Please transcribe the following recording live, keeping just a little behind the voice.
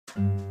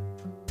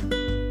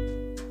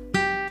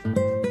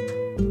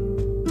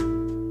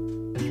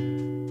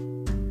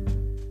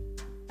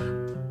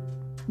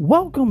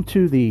Welcome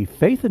to the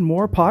Faith and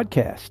More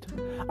podcast.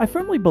 I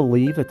firmly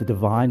believe that the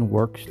divine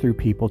works through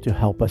people to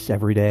help us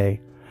every day.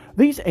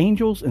 These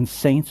angels and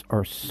saints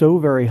are so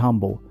very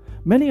humble.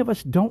 Many of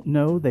us don't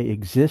know they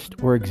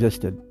exist or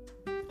existed.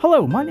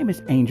 Hello, my name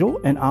is Angel,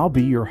 and I'll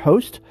be your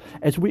host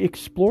as we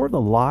explore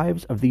the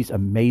lives of these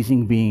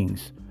amazing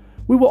beings.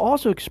 We will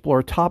also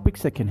explore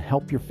topics that can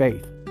help your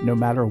faith, no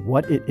matter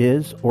what it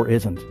is or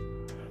isn't.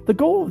 The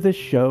goal of this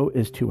show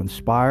is to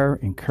inspire,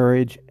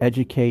 encourage,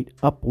 educate,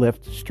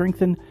 uplift,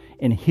 strengthen,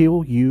 and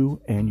heal you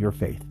and your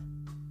faith.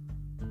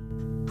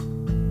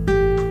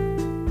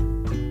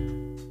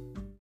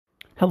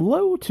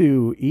 Hello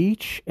to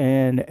each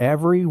and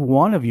every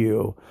one of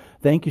you.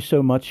 Thank you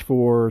so much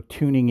for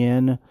tuning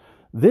in.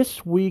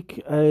 This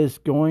week is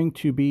going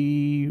to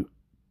be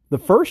the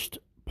first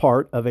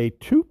part of a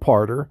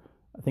two-parter.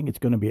 I think it's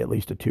going to be at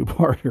least a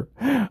two-part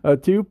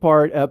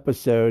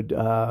episode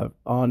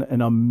on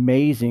an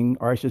amazing,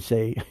 or I should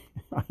say,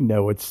 I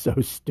know it's so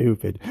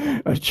stupid,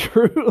 a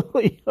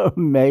truly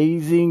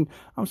amazing,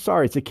 I'm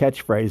sorry, it's a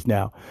catchphrase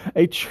now,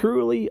 a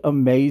truly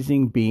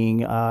amazing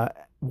being,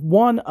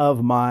 one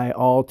of my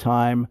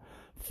all-time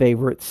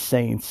favorite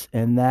saints,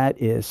 and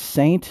that is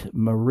Saint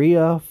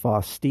Maria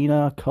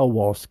Faustina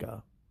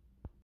Kowalska.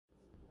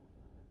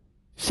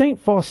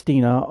 Saint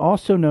Faustina,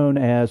 also known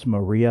as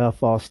Maria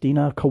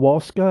Faustina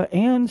Kowalska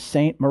and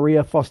Saint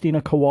Maria Faustina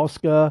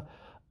Kowalska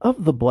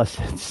of the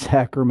Blessed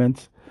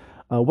Sacrament,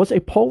 was a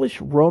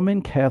Polish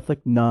Roman Catholic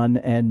nun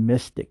and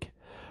mystic.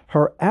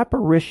 Her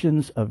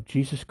apparitions of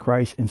Jesus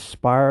Christ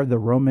inspired the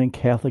Roman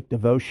Catholic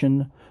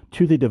devotion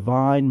to the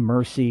Divine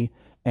Mercy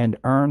and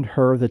earned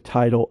her the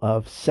title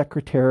of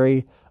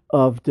Secretary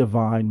of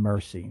Divine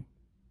Mercy.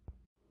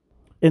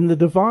 In the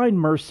Divine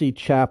Mercy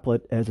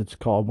Chaplet, as it's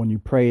called when you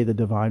pray the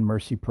Divine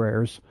Mercy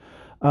prayers,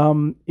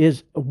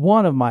 is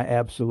one of my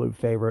absolute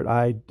favorite.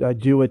 I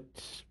do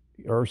it,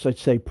 or should I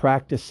say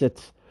practice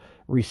it,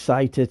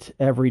 recite it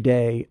every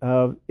day.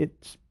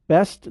 It's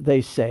best,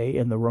 they say,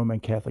 in the Roman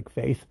Catholic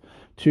faith,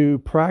 to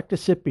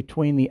practice it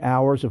between the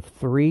hours of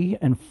 3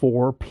 and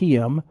 4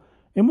 p.m.,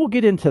 and we'll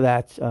get into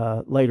that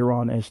later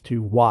on as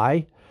to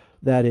why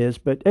that is.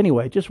 But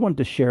anyway, just wanted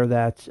to share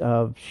that.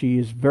 She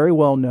is very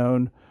well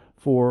known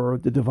for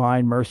the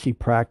Divine Mercy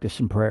practice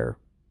and prayer.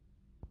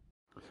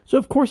 So,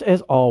 of course, as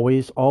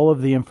always, all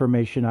of the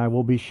information I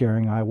will be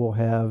sharing, I will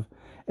have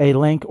a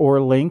link or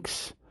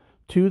links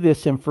to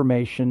this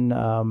information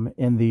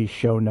in the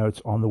show notes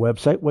on the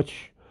website,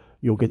 which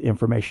you'll get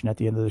information at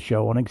the end of the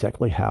show on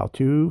exactly how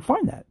to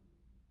find that.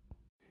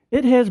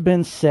 It has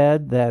been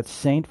said that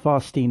Saint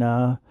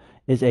Faustina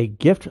is a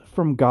gift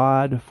from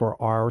God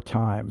for our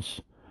times.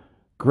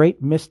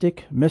 Great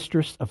mystic,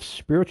 mistress of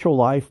spiritual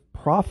life,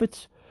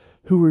 prophets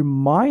who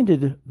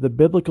reminded the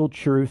biblical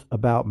truth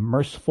about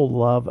merciful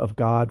love of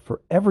God for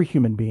every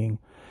human being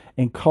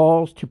and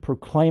calls to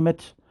proclaim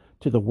it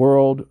to the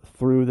world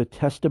through the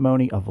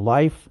testimony of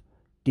life,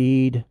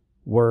 deed,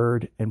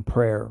 word, and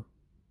prayer.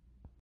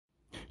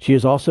 She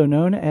is also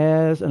known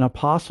as an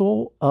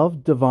apostle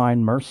of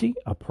divine mercy,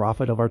 a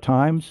prophet of our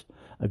times,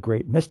 a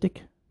great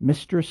mystic,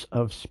 mistress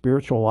of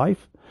spiritual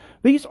life.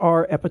 These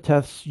are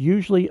epithets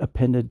usually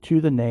appended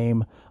to the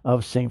name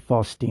of Saint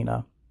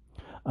Faustina.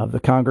 Of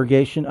the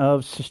Congregation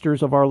of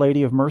Sisters of Our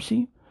Lady of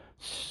Mercy,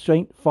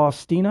 Saint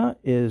Faustina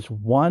is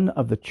one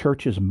of the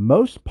Church's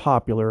most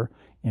popular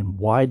and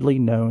widely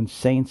known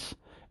saints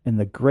and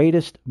the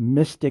greatest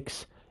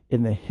mystics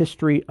in the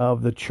history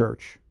of the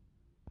Church.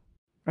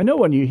 I know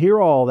when you hear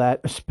all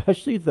that,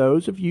 especially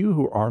those of you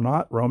who are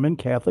not Roman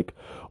Catholic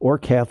or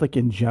Catholic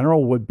in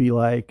general would be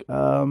like,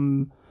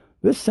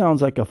 this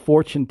sounds like a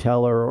fortune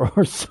teller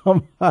or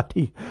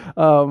somebody,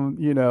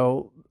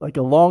 like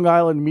a Long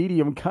Island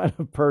medium kind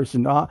of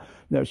person.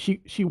 No,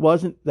 she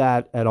wasn't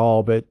that at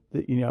all. But,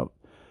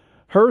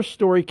 her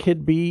story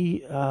could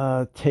be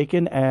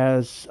taken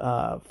as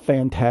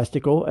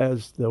fantastical,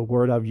 as the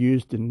word I've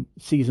used in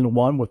season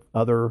 1 with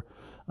other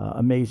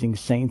amazing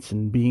saints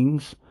and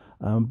beings.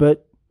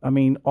 But,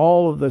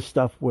 all of the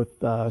stuff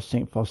with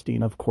St.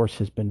 Faustina, of course,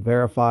 has been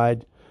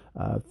verified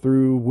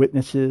through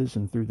witnesses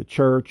and through the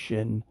church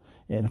and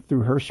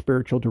through her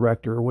spiritual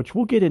director, which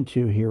we'll get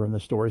into here in the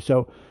story.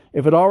 So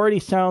if it already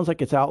sounds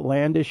like it's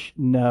outlandish,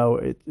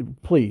 no,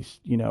 please,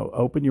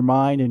 open your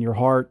mind and your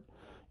heart,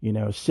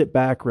 sit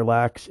back,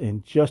 relax,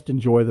 and just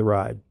enjoy the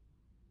ride.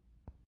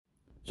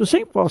 So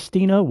St.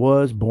 Faustina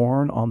was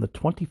born on the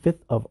 25th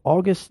of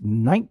August,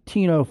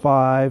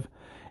 1905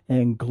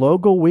 in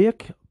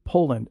Głogowicz,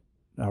 Poland.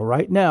 Now,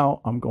 right now,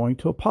 I'm going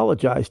to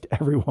apologize to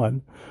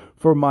everyone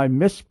for my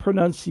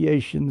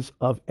mispronunciations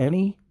of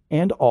any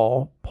and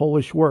all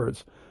Polish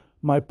words.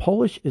 My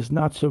Polish is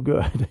not so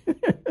good.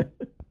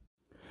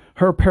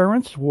 Her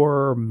parents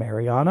were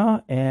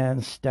Mariana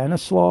and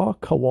Stanislaw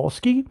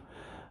Kowalski.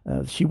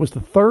 She was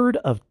the third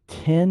of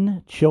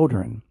 10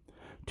 children.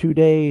 2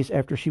 days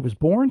after she was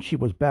born, she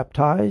was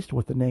baptized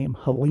with the name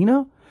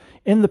Helena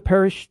in the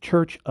parish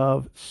church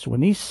of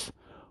Świnice,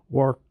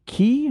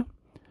 Warki.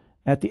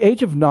 At the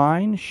age of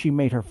 9, she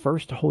made her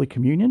first Holy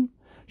Communion.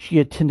 She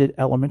attended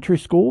elementary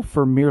school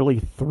for merely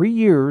 3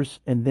 years,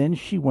 and then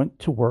she went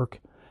to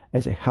work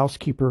as a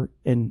housekeeper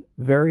in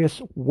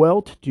various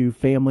well-to-do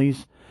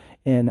families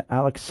in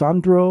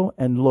Alexandro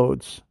and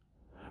Lodz.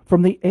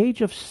 From the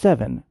age of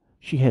 7,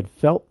 she had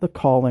felt the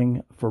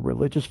calling for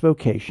religious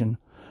vocation,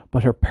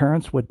 but her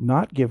parents would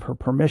not give her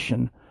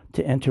permission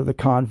to enter the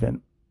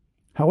convent.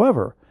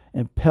 However,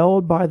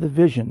 impelled by the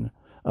vision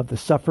of the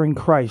suffering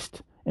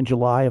Christ in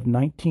July of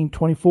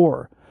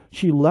 1924,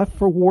 she left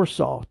for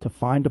Warsaw to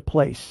find a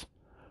place.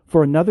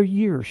 For another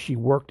year, she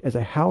worked as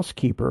a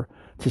housekeeper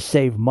to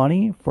save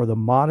money for the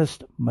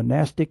modest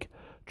monastic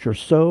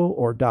trousseau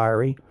or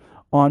diary.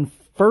 On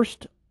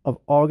 1st of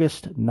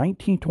August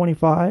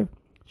 1925,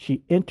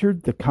 she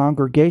entered the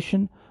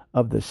congregation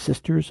of the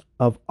Sisters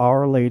of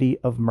Our Lady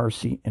of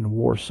Mercy in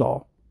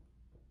Warsaw.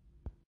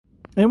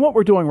 And what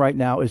we're doing right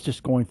now is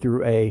just going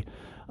through a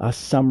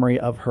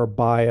summary of her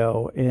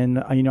bio. And,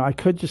 I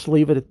could just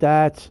leave it at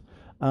that.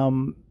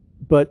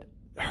 But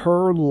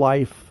her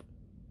life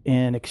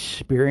and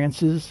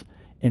experiences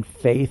and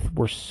faith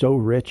were so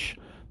rich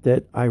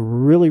that I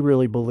really,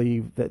 really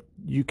believe that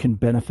you can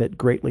benefit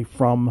greatly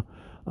from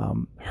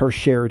her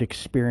shared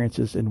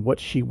experiences and what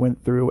she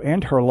went through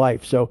and her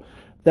life. So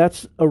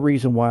that's a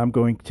reason why I'm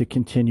going to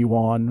continue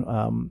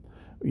on,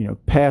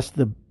 past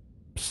the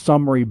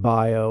summary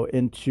bio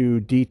into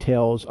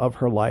details of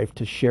her life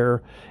to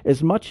share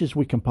as much as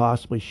we can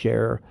possibly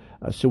share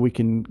so we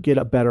can get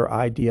a better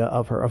idea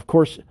of her. Of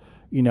course,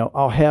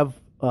 I'll have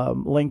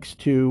links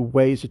to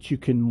ways that you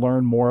can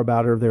learn more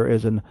about her. There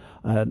is an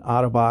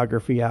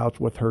autobiography out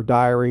with her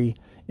diary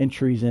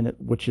entries in it,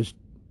 which is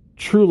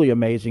truly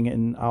amazing.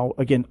 And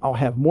I'll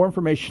have more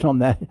information on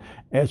that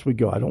as we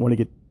go. I don't want to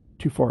get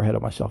too far ahead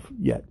of myself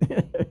yet.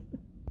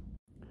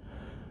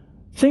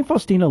 St.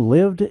 Faustina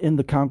lived in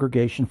the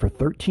congregation for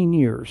 13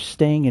 years,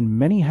 staying in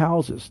many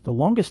houses. The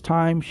longest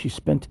time she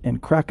spent in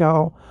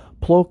Krakow,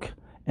 Plock,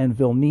 and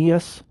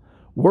Vilnius,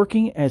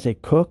 working as a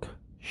cook,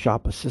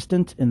 shop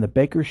assistant in the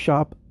baker's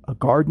shop, a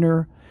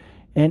gardener,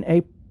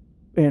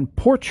 and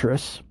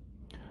portress.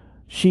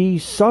 She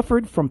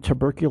suffered from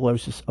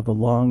tuberculosis of the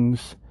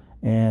lungs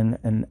and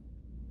an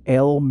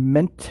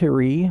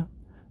alimentary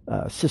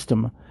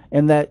system,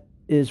 and that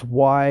is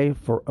why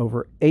for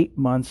over 8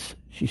 months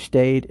she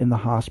stayed in the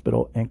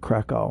hospital in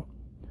Krakow.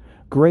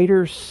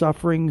 Greater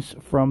sufferings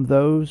from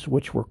those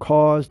which were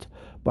caused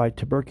by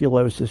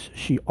tuberculosis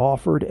she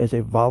offered as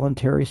a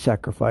voluntary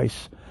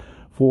sacrifice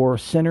for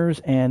sinners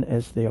and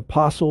as the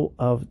apostle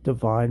of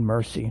divine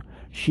mercy.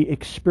 She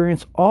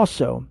experienced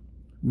also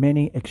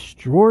many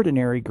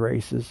extraordinary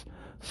graces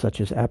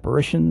such as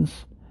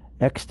apparitions,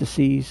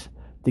 ecstasies,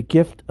 the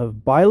gift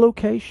of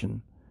bilocation,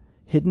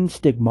 hidden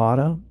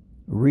stigmata,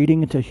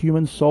 reading into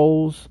human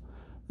souls,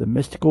 the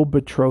mystical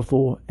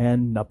betrothal,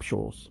 and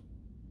nuptials.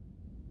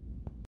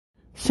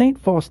 St.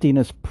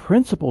 Faustina's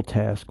principal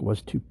task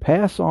was to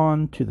pass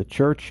on to the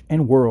church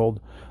and world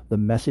the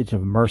message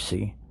of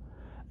mercy,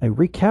 a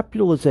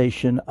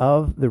recapitulation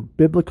of the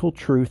biblical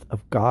truth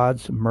of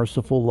God's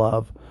merciful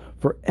love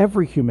for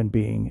every human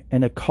being,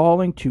 and a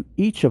calling to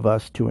each of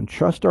us to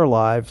entrust our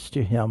lives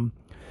to Him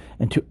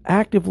and to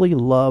actively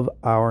love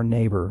our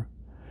neighbor.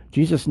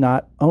 Jesus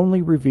not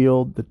only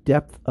revealed the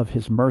depth of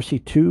His mercy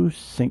to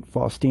St.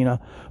 Faustina,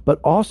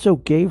 but also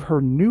gave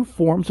her new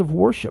forms of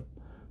worship.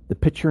 The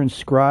picture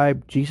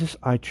inscribed, "Jesus,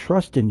 I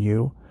trust in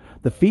you,"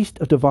 the Feast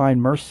of Divine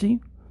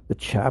Mercy, the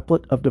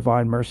Chaplet of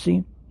Divine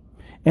Mercy,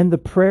 and the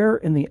prayer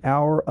in the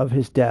hour of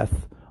His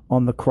death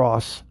on the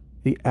cross,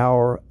 the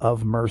hour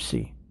of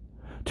mercy.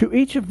 To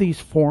each of these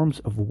forms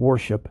of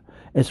worship,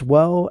 as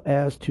well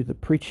as to the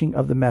preaching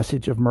of the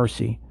message of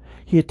mercy,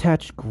 he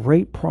attached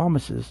great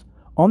promises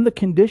on the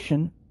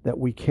condition that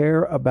we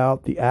care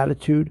about the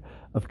attitude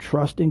of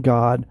trust in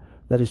God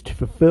that is to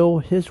fulfill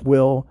His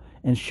will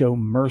and show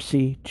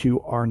mercy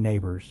to our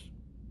neighbors.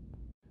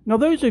 Now,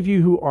 those of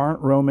you who aren't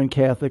Roman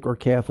Catholic or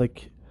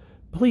Catholic,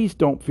 please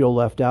don't feel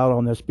left out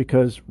on this,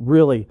 because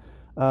really,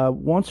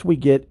 once we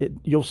get it,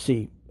 you'll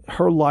see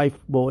her life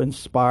will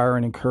inspire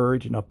and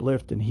encourage and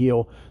uplift and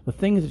heal. The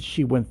things that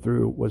she went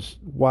through was,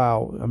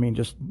 wow,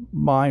 just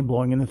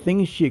mind-blowing. And the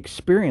things she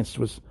experienced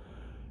was,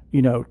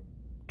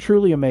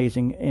 truly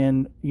amazing.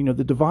 And,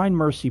 the Divine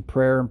Mercy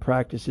prayer and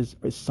practice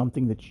is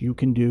something that you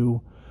can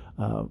do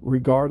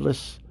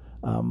regardless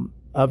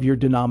of your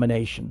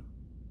denomination.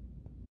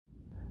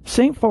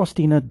 St.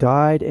 Faustina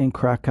died in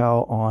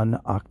Krakow on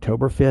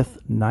October 5th,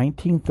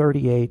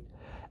 1938,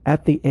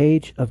 at the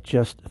age of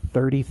just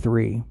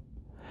 33.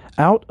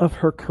 Out of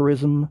her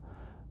charism,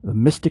 the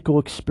mystical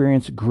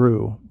experience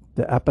grew.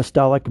 The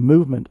apostolic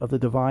movement of the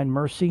Divine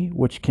Mercy,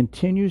 which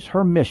continues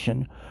her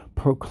mission,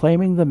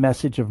 proclaiming the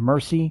message of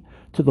mercy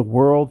to the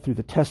world through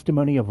the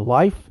testimony of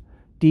life,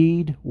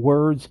 deed,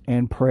 words,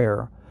 and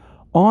prayer.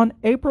 On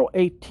April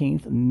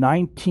 18th,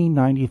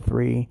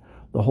 1993,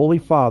 the Holy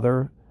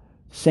Father,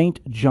 St.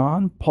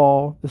 John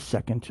Paul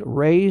II,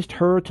 raised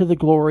her to the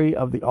glory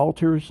of the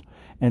altars,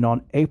 and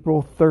on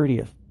April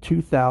 30th,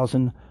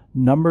 2000,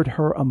 numbered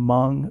her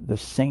among the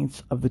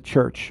saints of the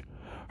Church.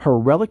 Her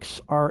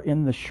relics are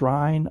in the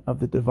Shrine of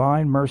the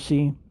Divine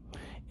Mercy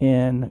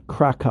in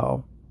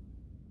Krakow.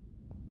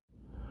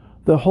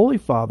 The Holy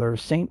Father,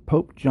 St.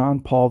 Pope John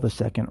Paul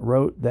II,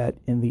 wrote that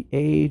in the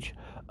age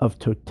of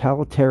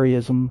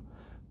totalitarianism,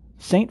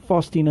 St.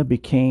 Faustina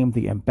became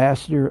the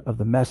ambassador of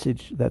the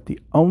message that the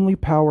only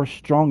power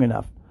strong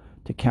enough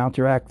to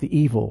counteract the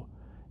evil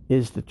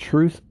is the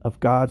truth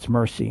of God's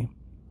mercy.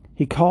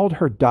 He called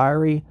her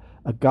diary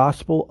a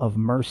gospel of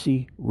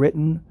mercy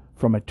written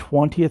from a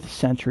 20th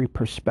century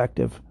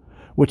perspective,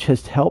 which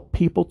has helped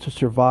people to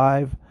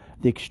survive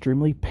the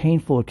extremely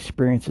painful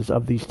experiences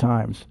of these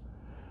times.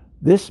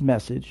 This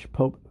message,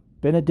 Pope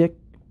Benedict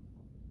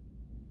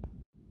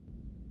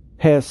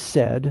has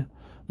said,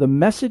 the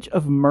message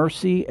of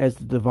mercy as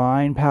the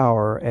divine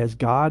power, as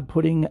God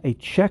putting a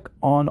check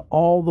on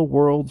all the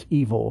world's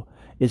evil,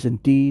 is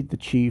indeed the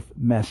chief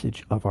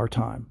message of our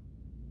time.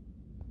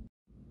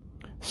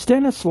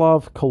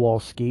 Stanislav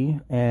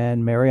Kowalski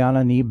and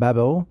Mariana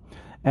Niebabel,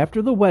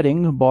 after the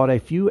wedding, bought a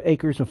few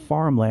acres of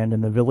farmland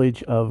in the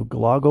village of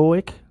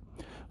Glogowic,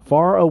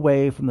 far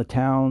away from the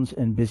towns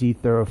and busy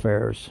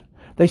thoroughfares.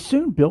 They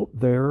soon built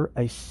there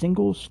a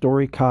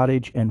single-story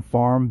cottage and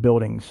farm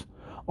buildings.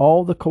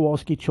 All the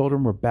Kowalski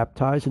children were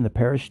baptized in the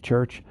parish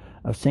church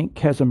of St.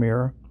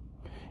 Casimir,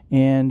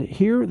 and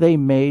here they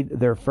made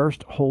their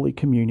first Holy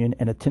Communion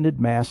and attended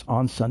Mass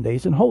on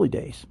Sundays and holy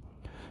days.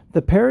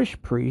 The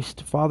parish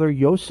priest, Father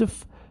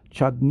Josef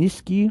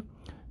Chodnicki,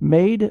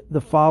 made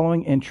the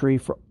following entry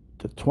for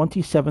the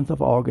 27th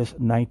of August,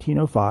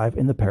 1905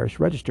 in the parish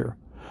register.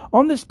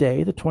 On this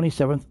day, the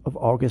 27th of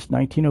August,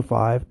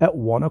 1905, at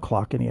 1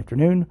 o'clock in the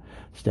afternoon,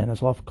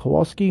 Stanislav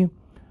Kowalski,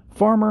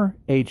 farmer,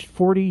 aged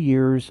 40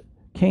 years,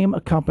 came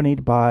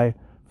accompanied by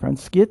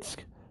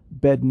Frankiszek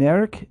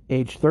Bednarek,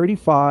 aged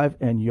 35,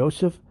 and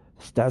Josef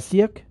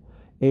Stasiak,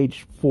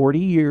 aged 40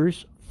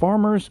 years,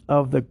 farmers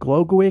of the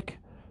Glogowic,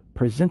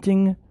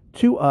 presenting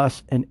to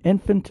us an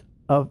infant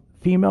of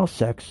female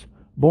sex,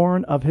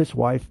 born of his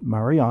wife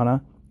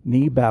Mariana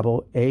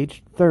Niebabel,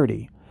 aged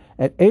 30.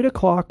 At 8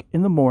 o'clock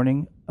in the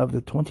morning of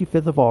the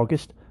 25th of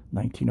August,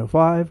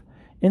 1905,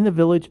 in the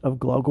village of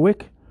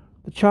Glogowic,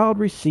 the child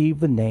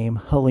received the name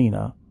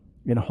Helena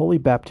in holy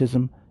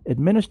baptism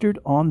administered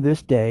on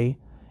this day,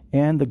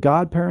 and the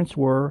godparents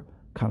were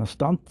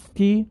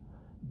Konstanty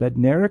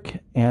Bednarek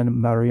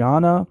and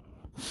Mariana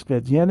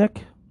Svedjenik.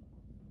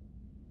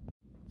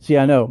 See,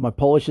 I know, my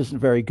Polish isn't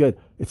very good.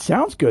 It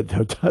sounds good,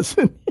 though,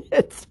 doesn't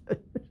it?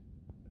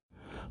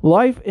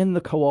 Life in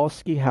the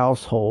Kowalski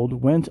household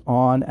went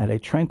on at a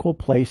tranquil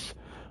pace,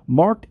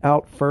 marked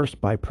out first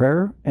by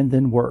prayer and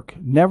then work,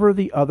 never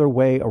the other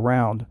way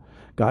around.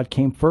 God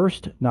came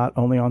first, not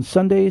only on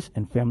Sundays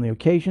and family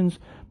occasions,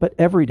 but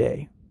every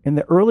day. In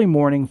the early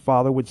morning,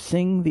 Father would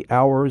sing the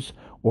hours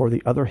or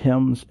the other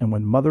hymns, and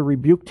when Mother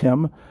rebuked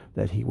him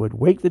that he would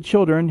wake the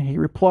children, he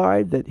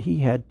replied that they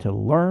had to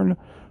learn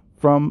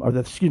from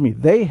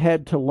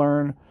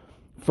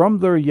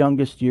their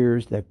youngest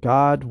years that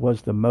God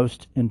was the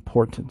most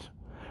important.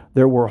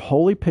 There were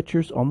holy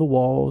pictures on the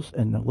walls,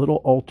 and the little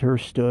altar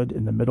stood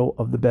in the middle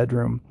of the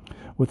bedroom,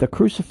 with a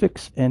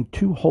crucifix and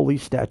two holy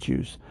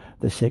statues,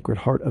 the Sacred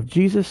Heart of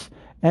Jesus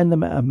and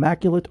the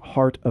Immaculate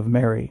Heart of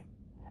Mary.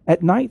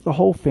 At night, the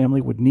whole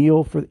family would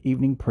kneel for the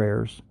evening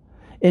prayers.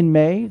 In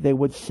May, they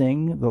would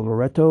sing the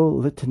Loreto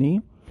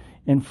Litany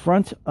in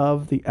front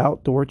of the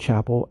outdoor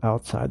chapel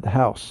outside the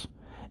house,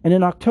 and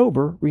in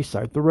October,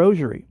 recite the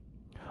Rosary.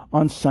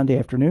 On Sunday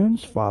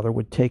afternoons, Father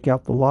would take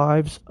out the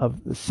lives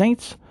of the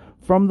saints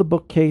from the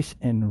bookcase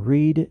and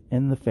read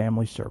in the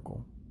family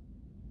circle.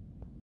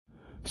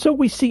 So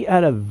we see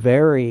at a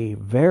very,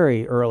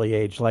 very early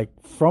age, like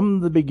from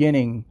the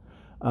beginning,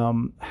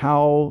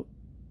 how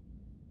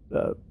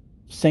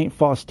Saint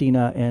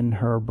Faustina and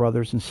her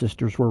brothers and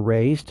sisters were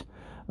raised.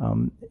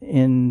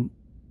 Amazing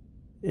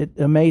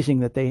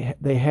that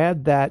they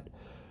had that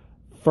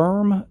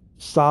firm,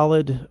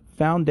 solid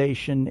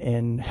foundation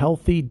and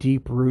healthy,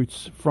 deep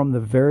roots from the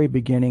very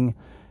beginning.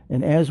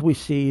 And as we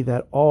see,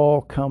 that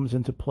all comes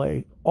into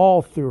play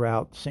all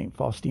throughout St.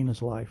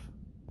 Faustina's life.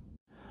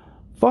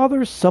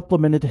 Father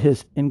supplemented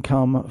his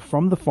income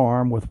from the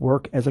farm with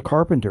work as a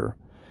carpenter.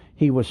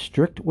 He was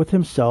strict with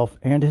himself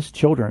and his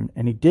children,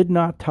 and he did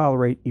not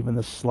tolerate even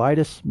the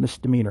slightest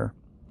misdemeanor.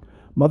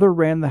 Mother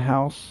ran the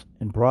house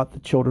and brought the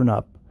children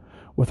up.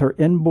 With her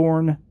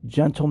inborn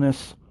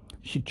gentleness,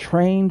 she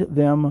trained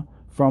them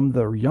from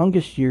their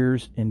youngest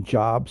years in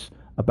jobs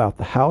about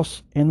the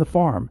house and the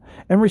farm,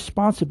 and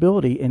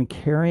responsibility in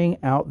carrying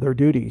out their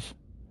duties.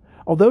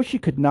 Although she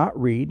could not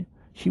read,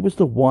 she was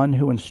the one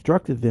who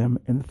instructed them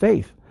in the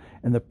faith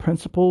and the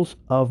principles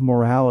of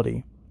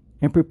morality,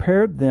 and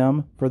prepared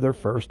them for their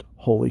first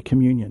Holy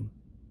Communion.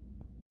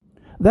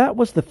 That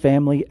was the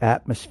family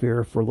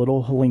atmosphere for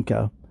little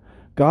Helenka,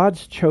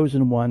 God's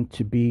chosen one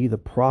to be the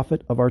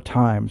prophet of our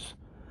times.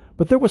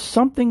 But there was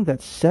something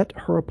that set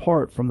her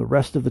apart from the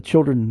rest of the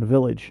children in the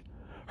village.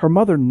 Her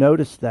mother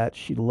noticed that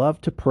she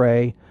loved to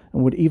pray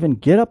and would even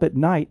get up at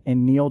night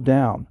and kneel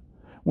down.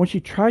 When she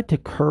tried to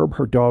curb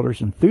her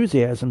daughter's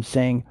enthusiasm,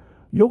 saying,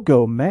 "You'll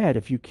go mad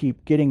if you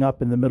keep getting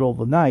up in the middle of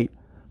the night."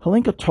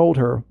 Helinka told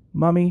her,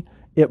 "Mummy,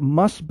 it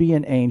must be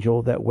an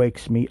angel that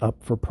wakes me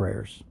up for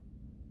prayers."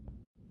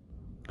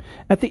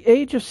 At the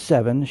age of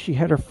 7, she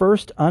had her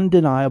first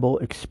undeniable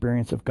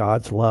experience of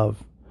God's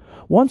love.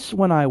 Once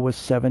when I was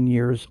 7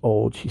 years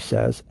old, she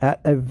says, at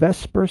a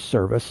Vesper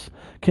service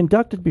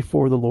conducted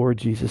before the Lord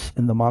Jesus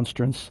in the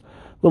monstrance,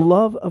 the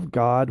love of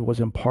God was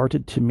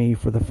imparted to me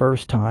for the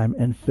first time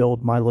and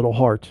filled my little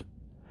heart.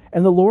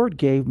 And the Lord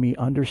gave me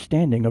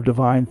understanding of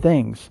divine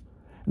things.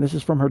 And this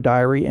is from her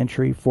diary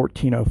entry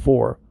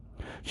 1404.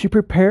 She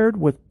prepared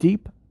with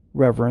deep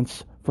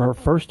reverence for her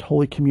first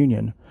Holy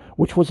Communion,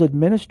 which was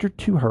administered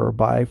to her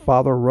by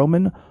Father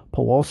Roman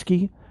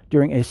Kowalska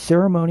during a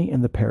ceremony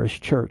in the parish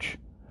church.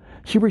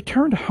 She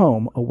returned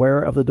home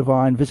aware of the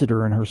divine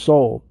visitor in her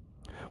soul.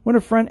 When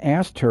a friend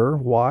asked her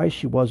why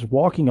she was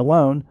walking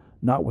alone,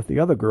 not with the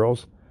other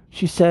girls,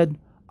 she said,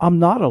 "I'm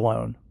not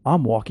alone.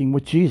 I'm walking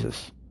with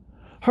Jesus."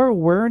 Her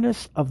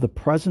awareness of the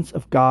presence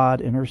of God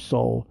in her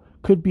soul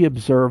could be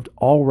observed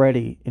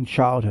already in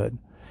childhood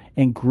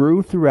and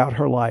grew throughout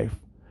her life,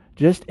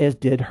 just as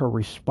did her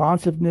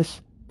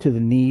responsiveness to the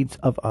needs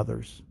of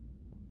others.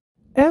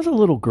 As a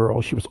little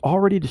girl, she was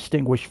already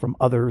distinguished from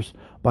others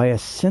by a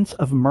sense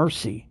of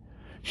mercy.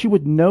 She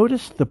would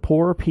notice the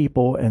poor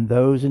people and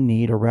those in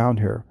need around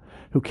her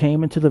who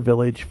came into the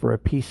village for a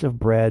piece of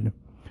bread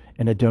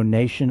and a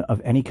donation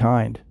of any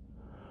kind.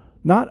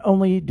 Not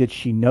only did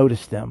she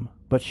notice them,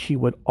 but she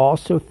would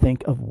also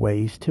think of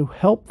ways to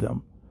help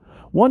them.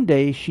 One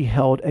day she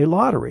held a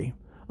lottery.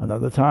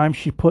 Another time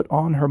she put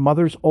on her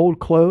mother's old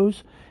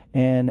clothes,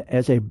 and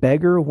as a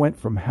beggar went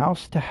from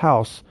house to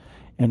house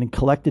and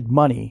collected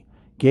money,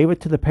 gave it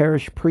to the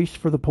parish priest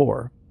for the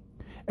poor.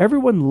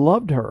 Everyone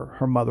loved her,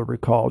 her mother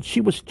recalled.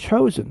 She was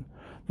chosen,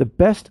 the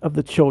best of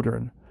the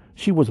children.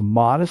 She was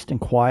modest and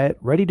quiet,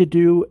 ready to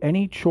do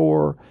any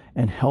chore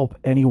and help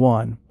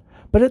anyone.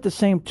 But at the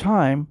same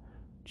time,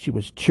 she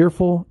was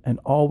cheerful and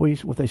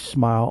always with a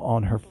smile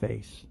on her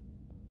face.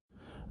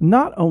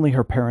 Not only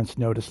her parents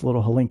noticed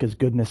little Helinka's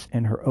goodness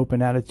and her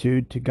open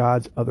attitude to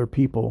God's other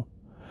people.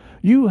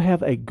 "You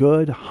have a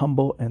good,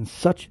 humble, and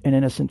such an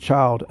innocent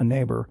child," a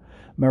neighbor,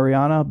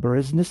 Mariana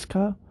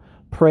Berezniska,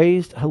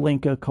 praised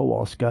Helinka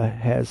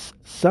Kowalska as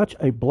such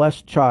a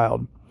blessed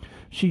child.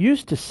 She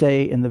used to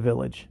say in the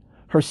village.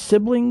 Her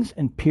siblings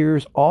and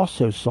peers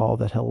also saw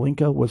that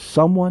Helinka was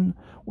someone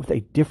with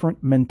a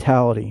different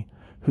mentality,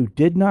 who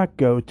did not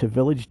go to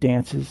village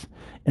dances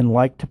and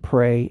liked to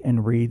pray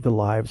and read the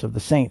lives of the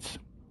saints.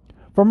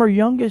 From her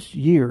youngest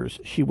years,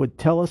 she would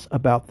tell us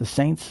about the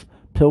saints,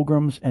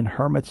 pilgrims, and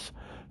hermits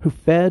who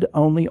fed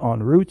only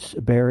on roots,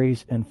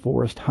 berries, and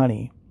forest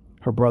honey,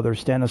 her brother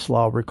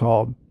Stanislaw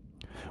recalled.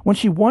 When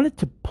she wanted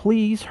to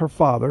please her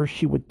father,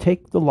 she would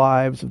take the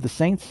lives of the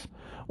saints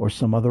or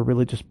some other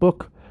religious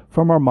book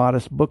from her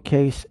modest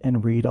bookcase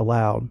and read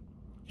aloud.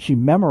 She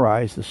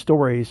memorized the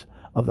stories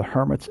of the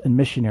hermits and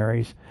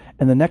missionaries,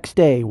 and the next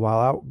day, while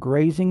out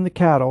grazing the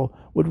cattle,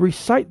 would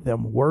recite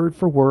them word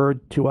for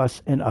word to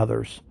us and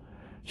others.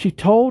 She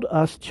told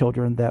us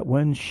children that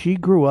when she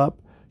grew up,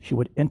 she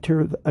would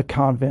enter a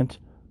convent,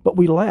 but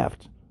we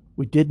laughed.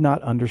 We did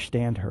not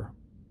understand her.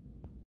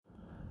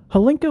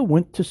 Helinka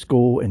went to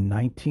school in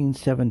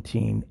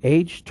 1917,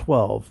 aged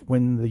 12,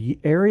 when the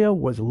area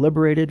was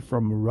liberated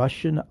from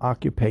Russian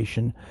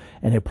occupation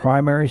and a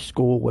primary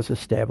school was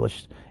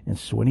established in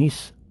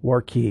Swinis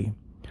Warki.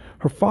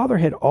 Her father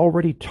had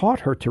already taught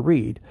her to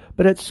read,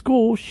 but at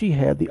school she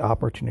had the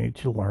opportunity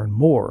to learn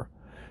more.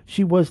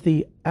 She was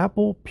the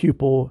apple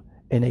pupil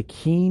and a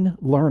keen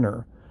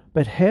learner,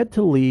 but had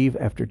to leave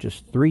after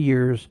just 3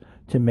 years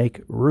to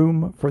make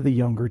room for the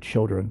younger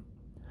children.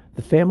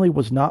 The family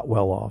was not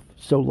well off,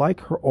 so like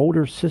her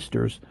older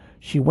sisters,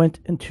 she went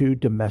into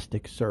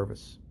domestic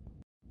service.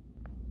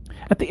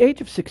 At the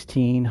age of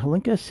 16,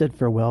 Helinka said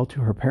farewell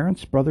to her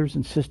parents, brothers,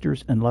 and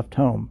sisters and left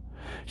home.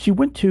 She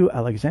went to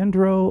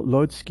Alexandro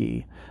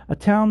Lodsky, a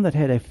town that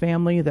had a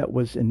family that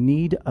was in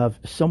need of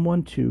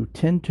someone to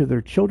tend to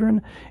their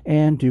children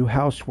and do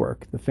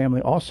housework. The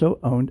family also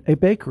owned a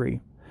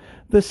bakery.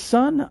 The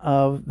son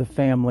of the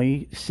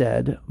family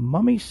said,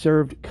 "Mummy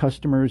served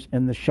customers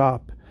in the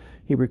shop,"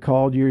 he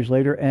recalled years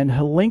later, and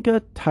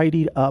Helinka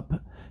tidied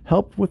up,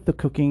 helped with the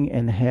cooking,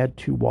 and had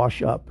to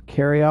wash up,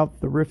 carry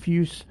out the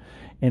refuse,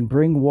 and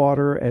bring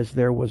water as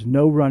there was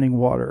no running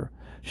water.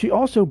 She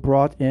also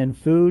brought in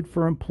food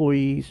for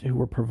employees who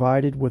were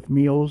provided with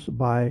meals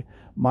by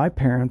my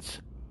parents.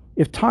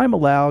 If time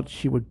allowed,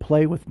 she would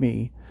play with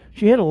me.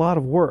 She had a lot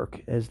of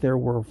work, as there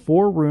were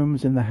 4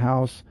 rooms in the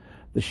house,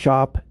 the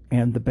shop,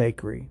 and the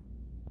bakery.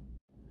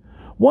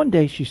 One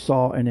day she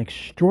saw an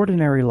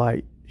extraordinary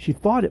light. She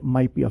thought it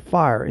might be a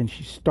fire, and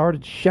she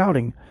started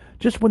shouting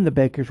just when the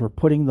bakers were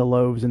putting the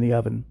loaves in the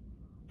oven.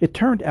 It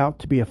turned out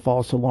to be a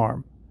false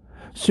alarm.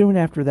 Soon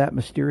after that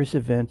mysterious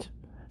event,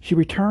 she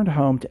returned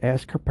home to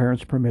ask her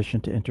parents'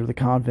 permission to enter the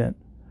convent.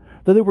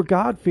 Though they were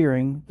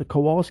God-fearing, the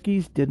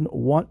Kowalskis didn't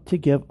want to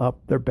give up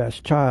their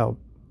best child.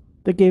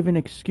 They gave an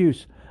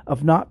excuse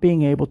of not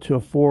being able to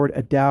afford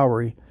a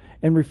dowry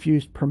and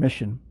refused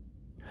permission.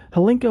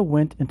 Helinka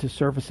went into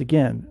service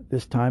again,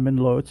 this time in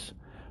Lodz.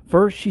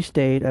 First, she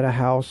stayed at a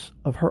house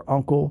of her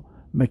uncle,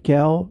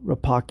 Mikhail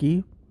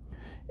Rapaki,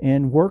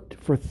 and worked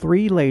for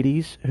three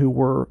ladies who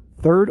were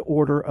Third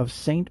Order of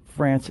St.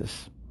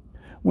 Francis.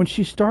 When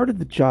she started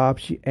the job,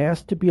 she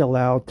asked to be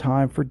allowed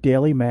time for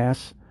daily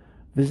mass,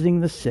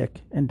 visiting the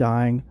sick and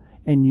dying,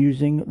 and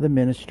using the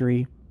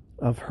ministry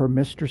of her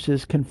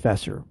mistress's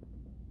confessor.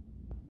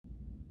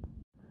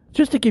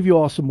 Just to give you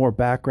all some more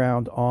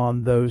background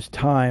on those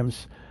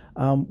times,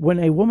 when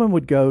a woman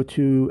would go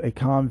to a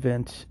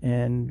convent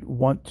and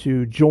want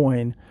to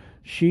join,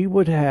 she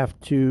would have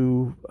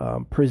to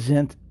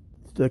present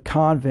the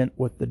convent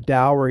with the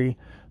dowry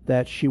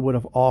that she would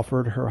have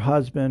offered her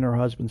husband or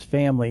husband's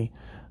family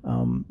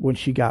when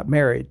she got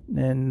married.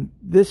 And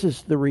this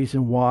is the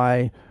reason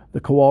why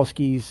the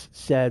Kowalskis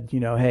said,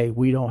 hey,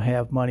 we don't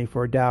have money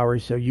for a dowry,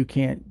 so you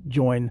can't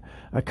join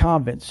a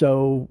convent.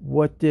 So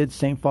what did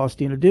St.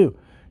 Faustina do?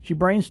 She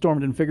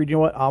brainstormed and figured,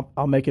 what,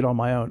 I'll make it on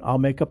my own. I'll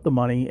make up the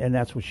money, and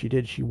that's what she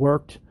did. She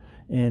worked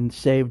and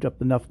saved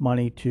up enough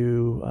money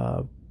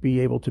to be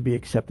able to be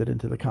accepted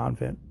into the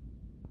convent.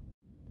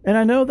 And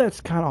I know that's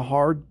kind of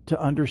hard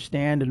to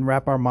understand and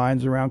wrap our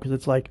minds around, because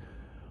it's like,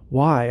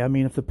 why? I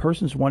mean, if the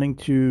person's wanting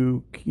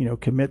to,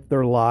 commit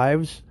their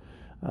lives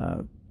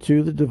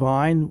to the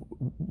divine,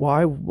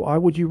 why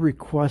would you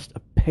request a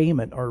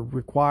payment or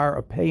require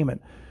a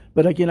payment?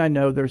 But again, I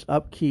know there's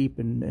upkeep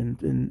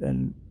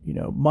and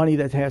money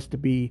that has to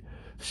be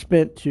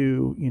spent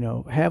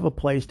to have a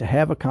place, to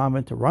have a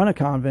convent, to run a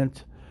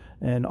convent,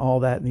 and all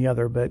that and the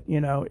other. But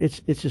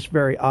it's just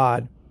very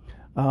odd.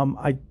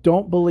 I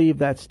don't believe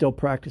that's still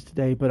practiced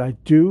today, but I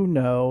do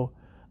know,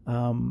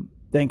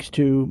 thanks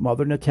to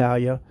Mother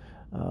Natalia,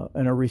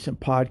 in a recent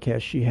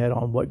podcast she had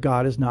on What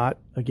God Is Not.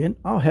 Again,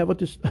 I'll have a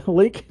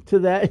link to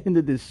that in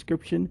the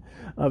description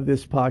of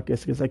this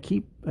podcast, because I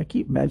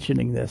keep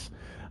mentioning this.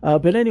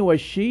 But anyway,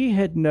 she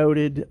had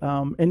noted,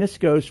 and this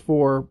goes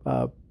for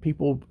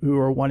people who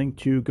are wanting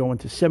to go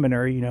into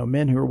seminary,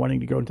 men who are wanting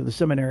to go into the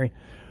seminary,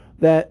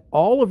 that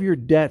all of your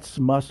debts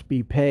must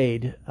be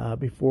paid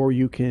before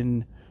you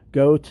can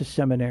go to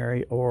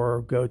seminary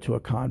or go to a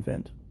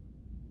convent.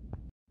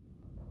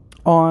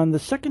 On the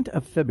 2nd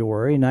of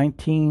February,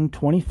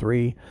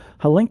 1923,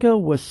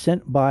 Helinka was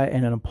sent by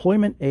an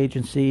employment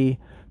agency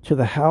to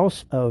the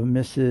house of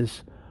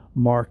Mrs.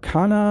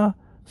 Markana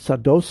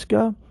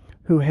Sadowska,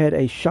 who had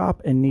a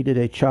shop and needed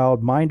a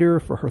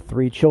childminder for her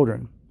 3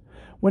 children.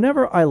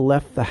 Whenever I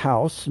left the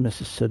house,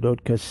 Mrs.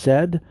 Sadowska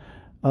said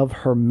of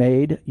her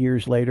maid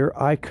years later,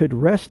 I could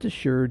rest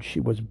assured she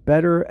was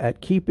better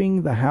at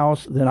keeping the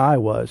house than I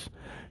was.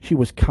 She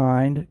was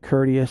kind,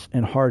 courteous,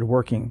 and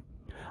hard-working.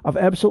 I've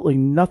absolutely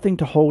nothing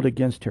to hold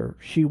against her.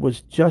 She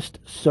was just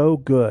so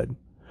good.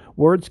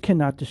 Words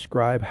cannot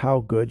describe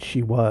how good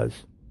she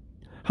was.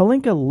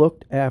 Helinka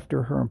looked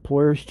after her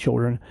employer's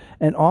children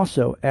and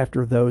also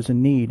after those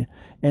in need,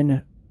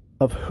 and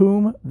of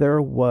whom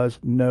there was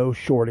no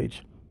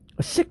shortage.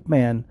 A sick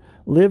man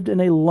lived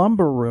in a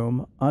lumber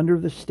room under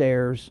the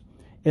stairs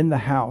in the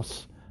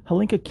house.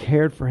 Helinka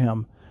cared for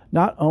him,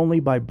 not only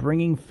by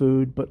bringing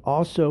food, but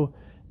also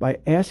by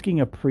asking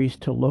a priest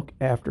to look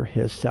after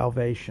his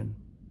salvation.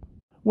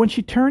 When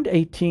she turned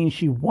 18,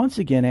 she once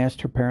again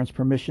asked her parents'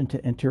 permission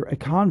to enter a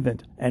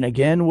convent, and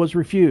again was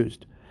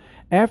refused.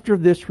 After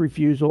this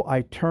refusal,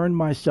 I turned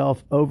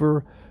myself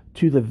over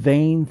to the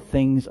vain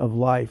things of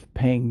life,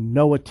 paying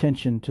no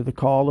attention to the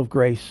call of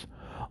grace.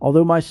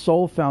 Although my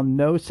soul found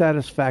no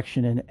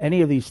satisfaction in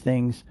any of these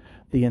things,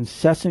 the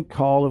incessant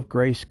call of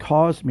grace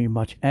caused me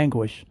much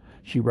anguish,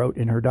 she wrote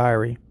in her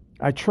diary.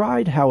 I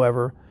tried,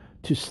 however,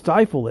 to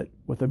stifle it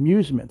with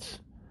amusements.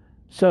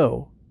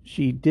 So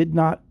she did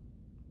not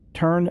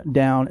turn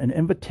down an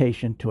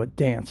invitation to a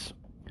dance.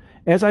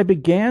 As I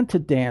began to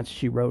dance,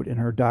 she wrote in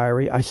her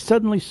diary, I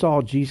suddenly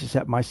saw Jesus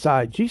at my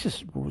side.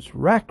 Jesus was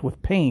racked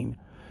with pain,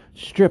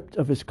 stripped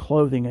of his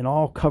clothing and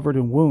all covered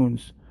in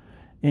wounds.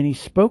 And he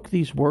spoke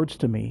these words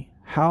to me,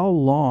 how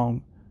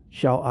long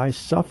shall I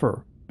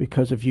suffer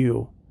because of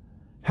you?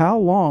 How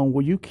long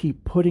will you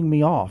keep putting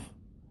me off?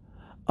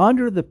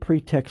 Under the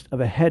pretext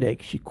of a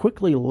headache, she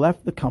quickly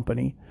left the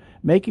company,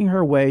 making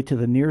her way to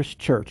the nearest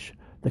church,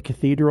 the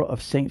Cathedral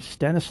of St.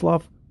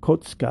 Stanislav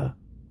Kostka.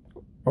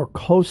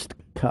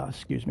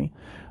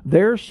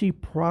 There she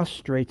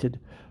prostrated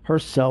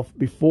herself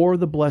before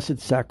the Blessed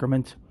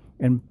Sacrament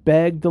and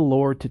begged the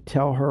Lord to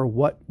tell her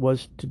what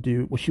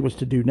she was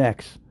to do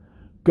next.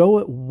 Go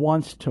at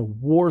once to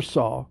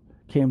Warsaw,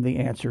 came the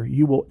answer.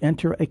 You will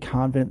enter a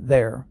convent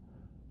there.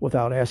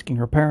 Without asking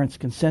her parents'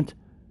 consent,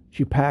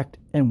 she packed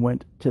and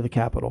went to the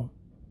capital.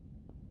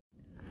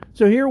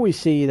 So here we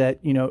see that,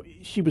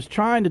 she was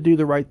trying to do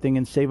the right thing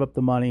and save up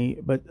the money,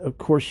 but of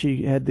course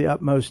she had the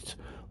utmost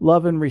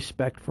love and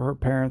respect for her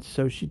parents,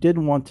 so she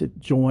didn't want to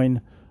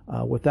join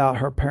without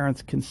her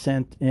parents'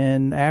 consent.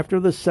 And after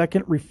the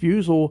second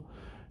refusal,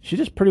 she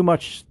just pretty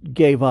much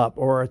gave up,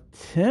 or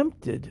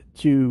attempted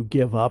to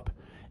give up,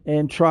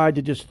 and tried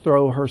to just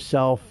throw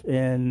herself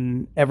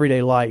in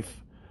everyday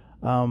life,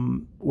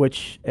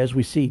 which, as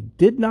we see,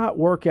 did not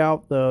work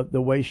out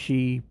the way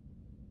she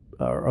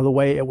or the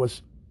way it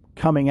was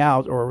coming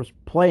out or was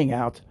playing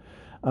out,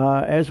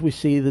 as we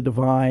see the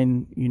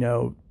divine,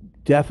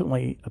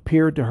 definitely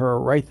appeared to her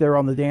right there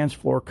on the dance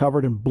floor,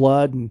 covered in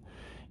blood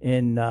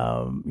and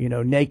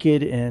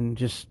naked and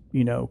just,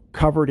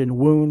 covered in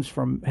wounds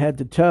from head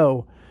to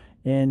toe.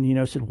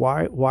 And, said,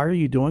 why are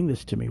you doing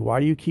this to me? Why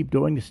do you keep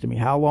doing this to me?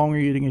 How long are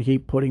you going to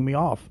keep putting me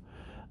off?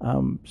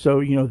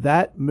 So,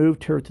 that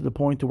moved her to the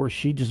point to where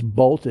she just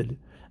bolted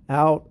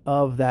out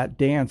of that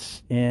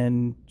dance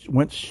and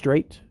went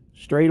straight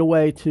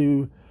away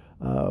to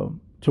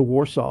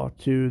Warsaw,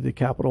 to the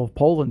capital of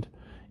Poland.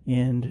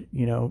 And,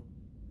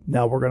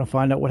 now we're going to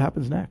find out what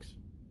happens next.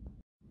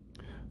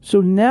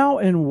 So now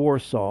in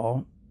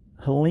Warsaw,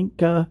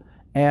 Helinka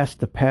asked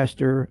the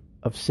pastor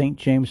of St.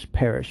 James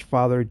Parish,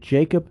 Father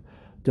Jacob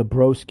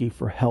Dabrowski,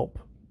 for help.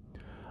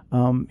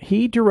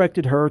 He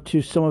directed her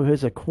to some of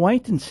his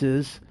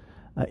acquaintances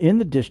in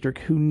the district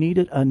who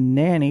needed a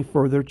nanny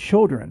for their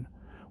children,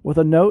 with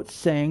a note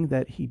saying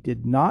that he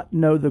did not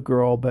know the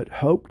girl but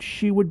hoped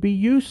she would be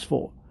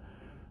useful.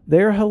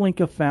 There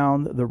Helinka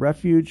found the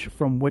refuge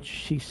from which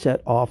she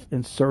set off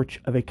in search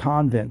of a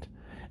convent,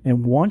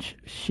 and once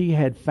she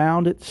had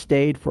found it,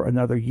 stayed for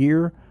another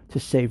year to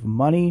save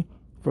money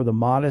for the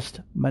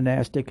modest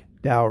monastic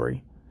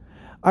dowry.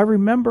 I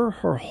remember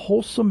her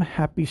wholesome,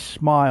 happy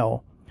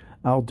smile,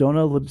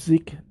 Aldona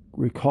Lipzik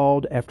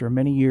recalled after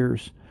many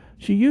years.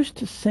 She used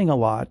to sing a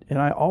lot, and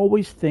I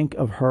always think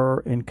of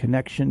her in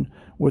connection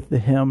with the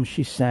hymn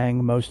she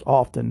sang most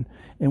often,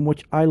 in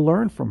which I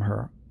learned from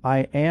her,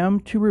 I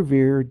am to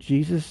revere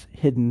Jesus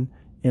hidden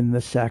in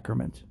the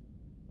sacrament.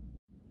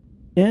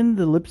 In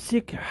the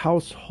Lipzik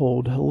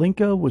household,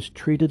 Helinka was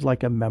treated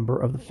like a member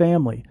of the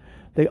family.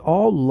 They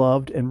all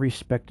loved and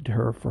respected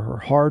her for her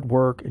hard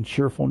work and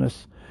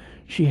cheerfulness.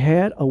 She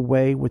had a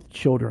way with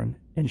children.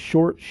 In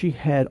short, she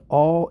had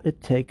all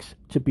it takes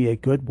to be a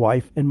good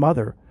wife and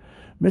mother.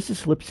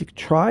 Mrs. Lipzik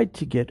tried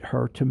to get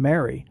her to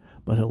marry,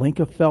 but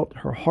Helinka felt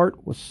her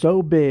heart was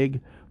so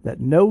big that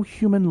no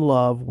human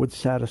love would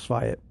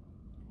satisfy it.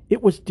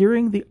 It was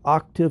during the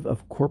octave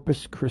of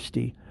Corpus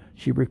Christi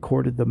she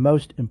recorded the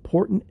most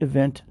important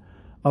event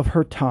of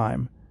her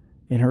time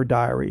in her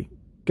diary.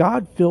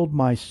 God filled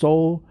my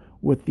soul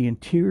with the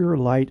interior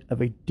light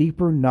of a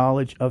deeper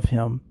knowledge of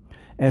Him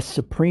as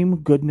supreme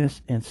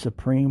goodness and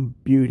supreme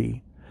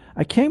beauty.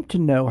 I came to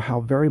know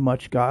how very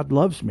much God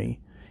loves me.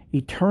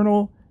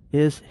 Eternal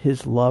is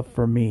His love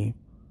for me.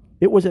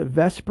 It was at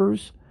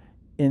Vespers,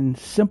 in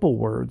simple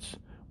words,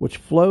 which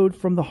flowed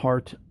from the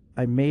heart,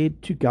 I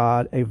made to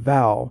God a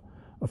vow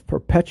of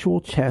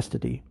perpetual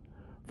chastity.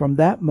 From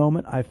that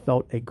moment I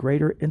felt a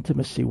greater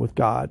intimacy with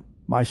God,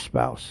 my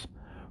spouse.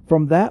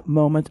 From that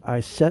moment I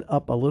set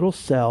up a little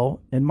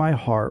cell in my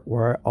heart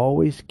where I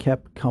always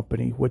kept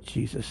company with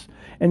Jesus.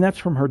 And that's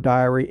from her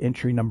diary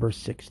entry number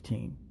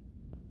 16.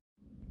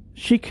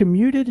 She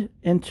commuted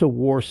into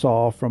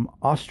Warsaw from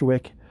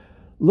Ostwick,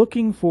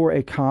 looking for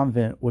a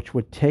convent which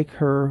would take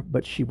her,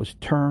 but she was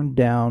turned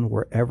down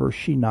wherever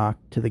she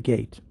knocked to the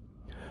gate.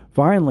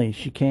 Finally,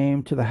 she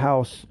came to the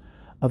house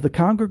of the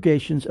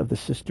congregations of the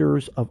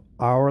Sisters of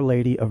Our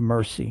Lady of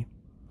Mercy.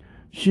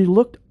 She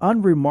looked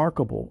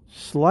unremarkable,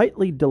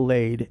 slightly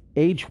delayed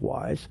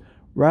age-wise,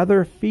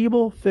 rather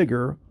feeble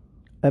figure,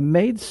 a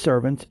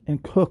maid-servant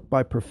and cook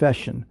by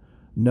profession,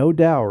 no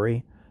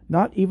dowry,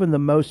 not even the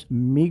most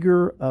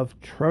meager of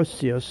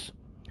trousseaux,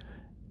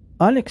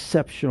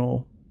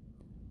 unexceptional,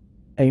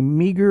 a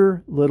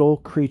meager little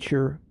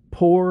creature,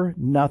 poor,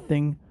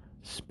 nothing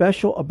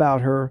special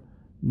about her,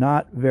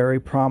 not very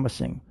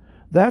promising.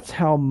 That's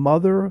how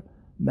Mother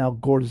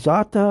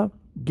Malgorzata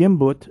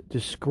Gimbut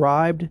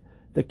described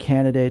the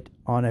candidate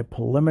on a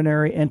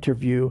preliminary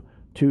interview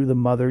to the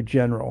Mother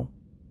General.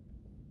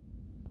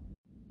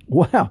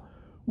 Wow,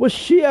 was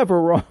she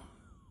ever wrong?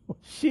 Was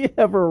she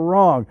ever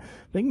wrong?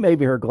 I think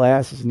maybe her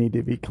glasses need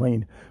to be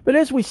cleaned. But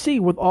as we see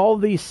with all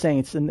these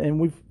saints, and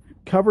we've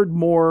covered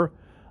more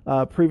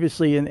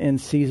previously in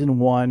season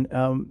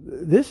 1,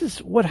 this is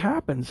what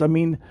happens. I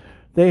mean,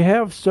 they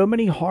have so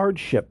many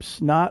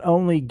hardships, not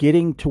only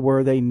getting to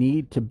where they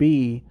need to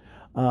be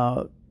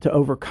to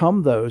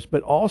overcome those,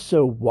 but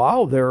also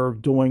while they're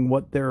doing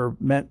what they're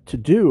meant to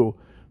do,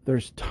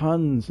 there's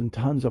tons and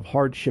tons of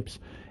hardships.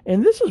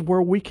 And this is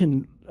where we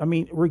can,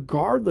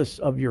 regardless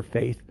of your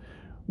faith,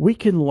 we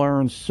can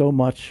learn so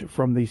much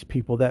from these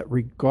people, that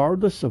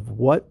regardless of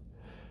what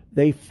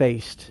they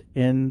faced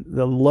in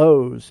the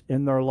lows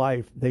in their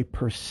life, they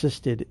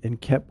persisted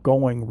and kept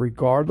going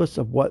regardless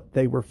of what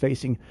they were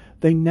facing.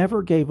 They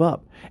never gave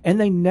up, and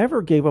they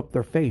never gave up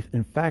their faith.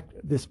 In fact,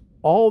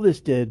 all this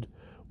did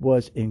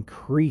was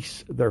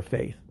increase their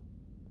faith.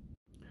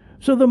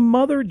 So the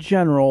Mother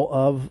General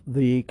of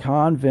the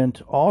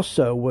convent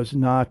also was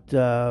not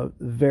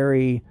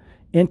very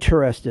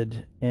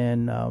interested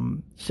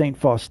in St.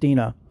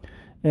 Faustina.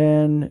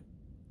 And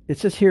it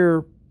says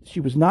here, she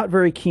was not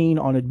very keen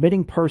on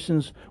admitting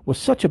persons with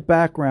such a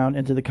background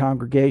into the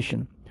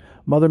congregation.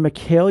 Mother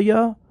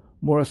Michaela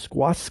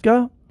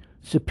Moraskowska,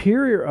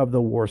 superior of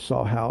the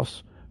Warsaw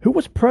House, who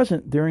was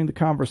present during the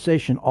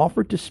conversation,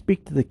 offered to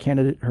speak to the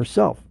candidate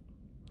herself.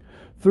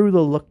 Through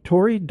the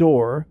lectory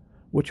door,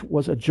 which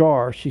was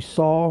ajar, she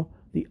saw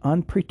the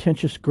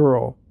unpretentious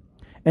girl,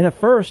 and at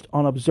first,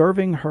 on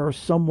observing her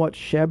somewhat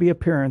shabby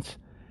appearance,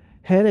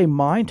 had a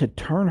mind to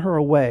turn her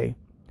away.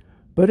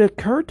 But it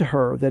occurred to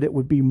her that it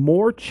would be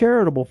more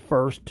charitable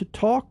first to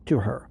talk to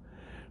her.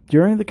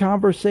 During the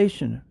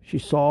conversation, she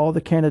saw the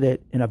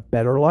candidate in a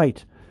better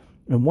light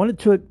and wanted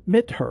to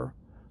admit her,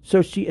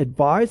 so she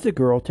advised the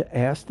girl to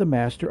ask the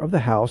master of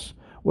the house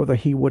whether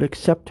he would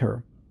accept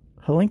her.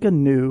 Helinka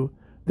knew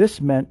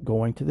this meant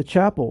going to the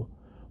chapel.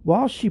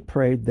 While she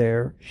prayed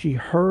there, she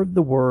heard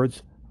the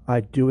words, "I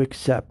do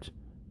accept.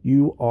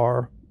 You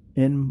are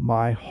in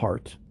my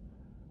heart."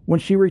 When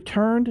she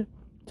returned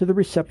to the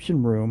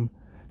reception room,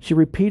 she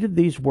repeated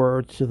these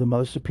words to the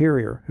Mother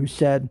Superior, who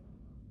said,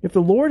 "If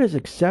the Lord has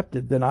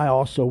accepted, then I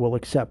also will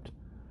accept."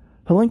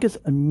 Helinka's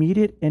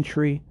immediate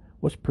entry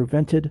was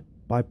prevented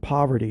by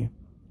poverty.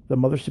 The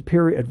Mother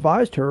Superior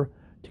advised her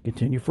to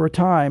continue for a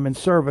time in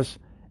service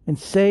and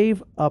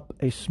save up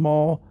a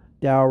small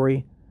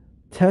dowry,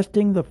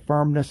 testing the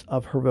firmness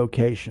of her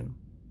vocation.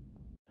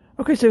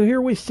 Okay, so here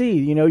we see,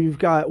 you've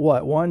got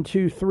what, one,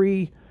 two,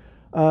 three,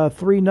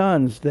 three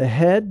nuns, the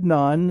head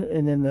nun,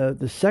 and then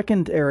the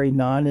secondary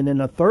nun, and then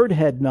a third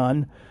head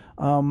nun,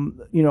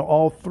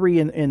 all three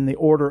in the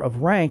order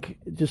of rank,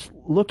 just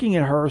looking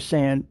at her,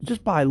 saying,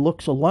 just by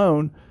looks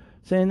alone,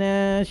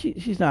 saying,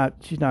 she's not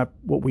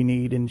what we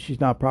need, and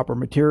she's not proper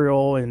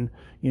material, and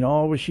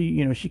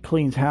she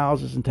cleans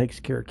houses and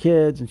takes care of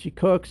kids, and she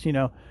cooks,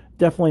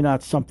 definitely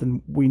not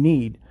something we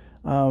need.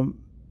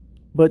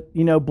 But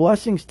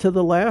blessings to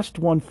the last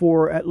one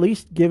for at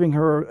least giving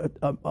her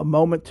a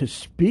moment to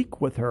speak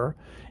with her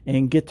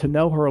and get to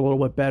know her a little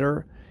bit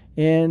better.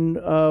 And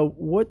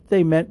what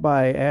they meant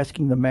by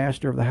asking the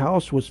master of the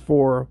house was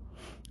for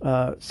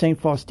Saint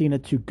Faustina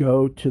to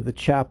go to the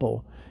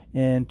chapel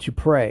and to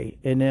pray.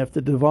 And if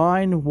the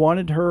divine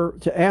wanted her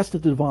to ask the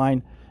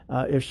divine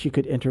if she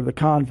could enter the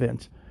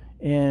convent.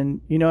 And,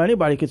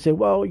 anybody could say,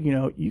 well,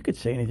 you could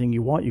say anything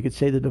you want. You could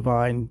say the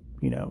divine,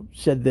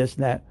 said this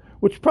and that,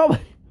 which probably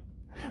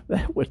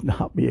that would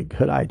not be a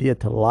good idea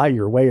to lie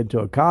your way into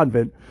a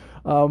convent.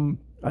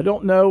 I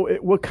don't know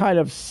what kind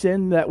of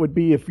sin that would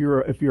be if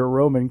you're a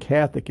Roman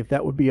Catholic, if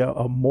that would be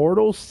a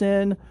mortal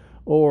sin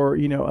or,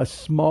 a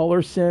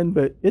smaller sin,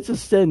 but it's a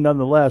sin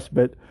nonetheless.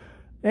 But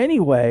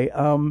anyway,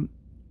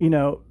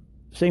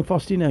 St.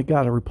 Faustina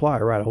got a reply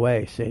right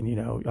away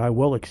saying, I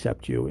will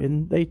accept you.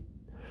 And they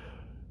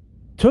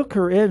took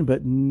her in,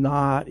 but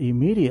not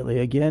immediately.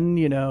 Again,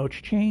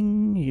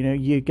 cha-ching,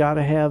 you got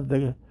to have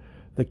the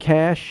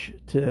cash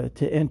to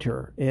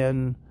enter.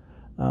 And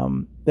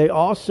they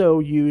also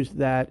used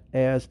that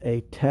as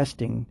a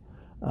testing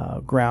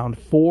ground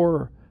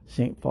for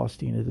St.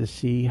 Faustina to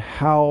see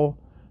how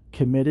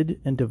committed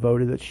and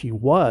devoted that she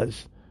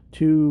was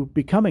to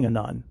becoming a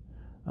nun.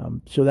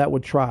 So that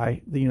would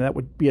that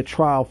would be a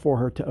trial for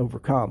her to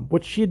overcome,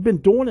 which she had been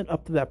doing it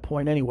up to that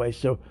point anyway.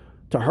 So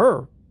to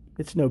her,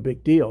 it's no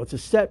big deal. It's a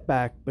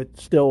setback, but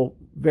still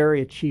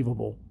very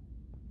achievable.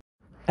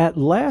 At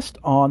last,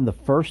 on the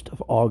 1st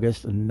of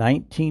August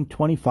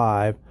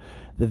 1925,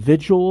 the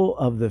vigil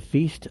of the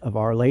Feast of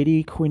Our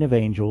Lady, Queen of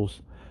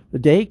Angels, the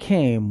day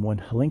came when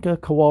Helinka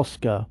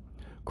Kowalska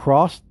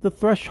crossed the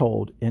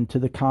threshold into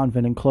the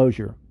convent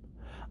enclosure.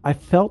 I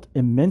felt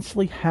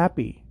immensely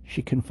happy,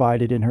 she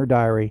confided in her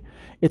diary.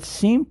 It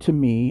seemed to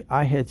me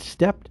I had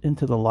stepped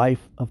into the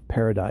life of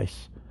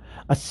paradise.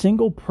 A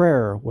single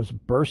prayer was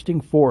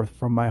bursting forth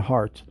from my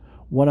heart,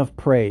 one of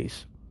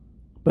praise.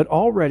 But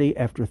already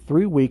after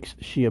 3 weeks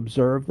she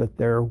observed that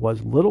there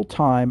was little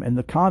time in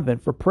the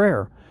convent for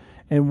prayer,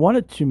 and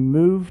wanted to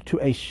move to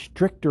a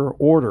stricter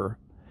order.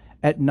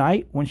 At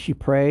night, when she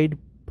prayed,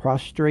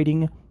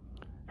 prostrating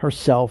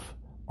herself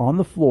on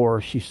the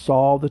floor, she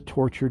saw the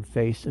tortured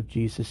face of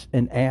Jesus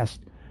and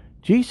asked,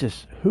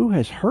 "Jesus, who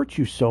has hurt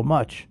you so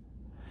much?"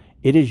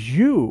 "It is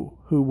you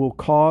who will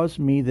cause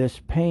me this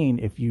pain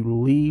if you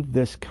leave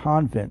this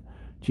convent,"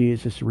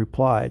 Jesus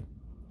replied.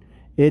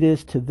 "It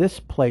is to this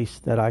place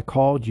that I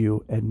called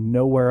you and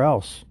nowhere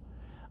else.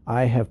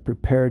 I have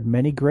prepared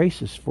many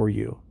graces for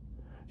you."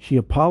 She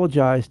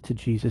apologized to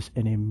Jesus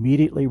and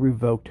immediately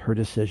revoked her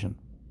decision.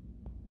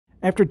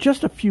 After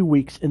just a few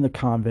weeks in the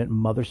convent,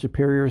 Mother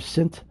Superior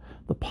sent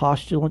the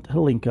postulant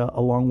Helinka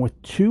along with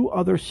 2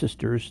 other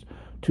sisters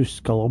to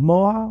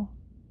Skolimau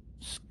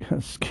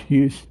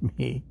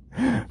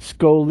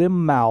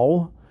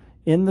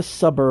in the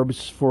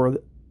suburbs for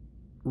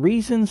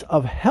reasons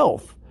of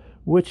health,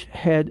 which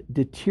had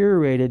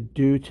deteriorated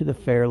due to the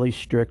fairly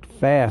strict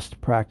fast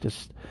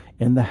practiced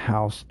in the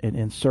house and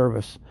in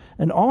service,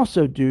 and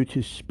also due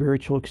to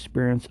spiritual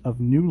experience of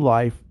new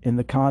life in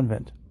the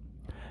convent.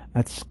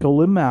 At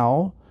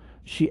Skolimau,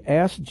 she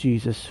asked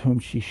Jesus whom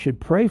she should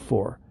pray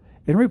for.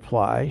 In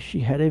reply, she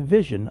had a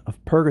vision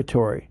of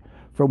purgatory,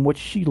 from which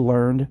she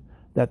learned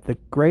that the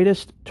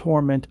greatest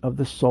torment of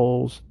the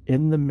souls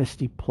in the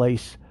misty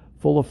place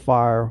full of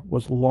fire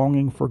was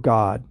longing for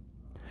God.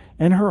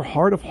 In her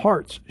heart of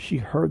hearts, she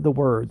heard the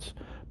words,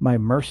 "My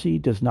mercy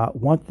does not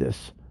want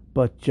this,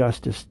 but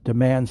justice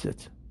demands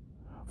it."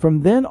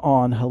 From then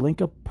on,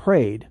 Helinka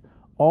prayed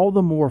all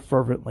the more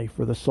fervently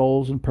for the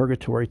souls in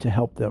purgatory to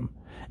help them,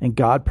 and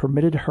God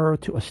permitted her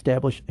to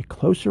establish a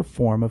closer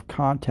form of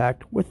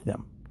contact with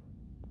them.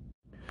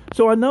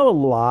 So I know a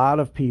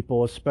lot of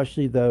people,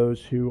 especially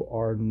those who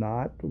are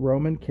not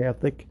Roman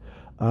Catholic,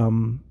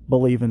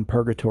 believe in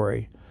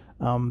purgatory.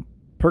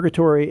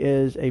 Purgatory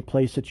is a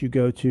place that you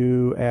go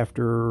to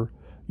after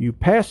you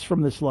pass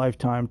from this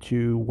lifetime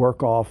to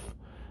work off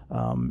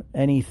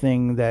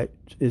anything that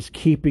is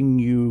keeping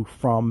you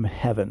from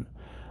heaven.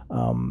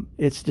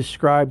 It's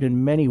described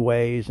in many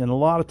ways, and a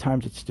lot of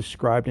times it's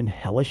described in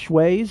hellish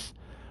ways.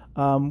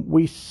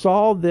 We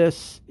saw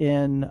this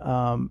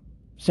in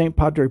St.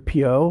 Padre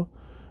Pio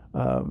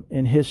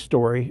in his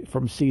story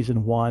from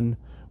season 1,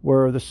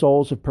 where the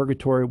souls of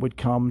purgatory would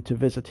come to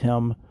visit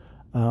him.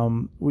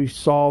 We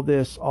saw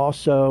this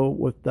also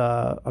with,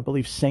 I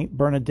believe, Saint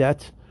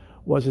Bernadette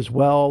was as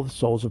well. The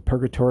souls of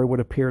purgatory would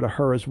appear to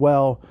her as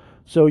well.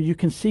 So you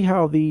can see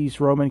how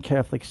these Roman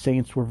Catholic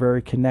saints were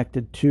very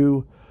connected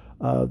to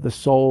the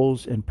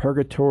souls in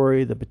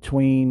purgatory, the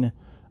between,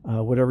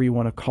 whatever you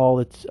want to call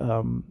it.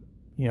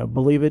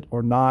 Believe it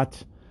or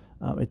not,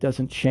 it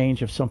doesn't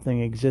change if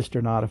something exists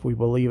or not, if we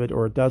believe it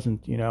or it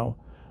doesn't.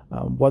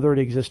 Whether it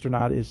exists or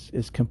not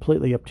is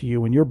completely up to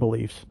you and your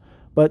beliefs.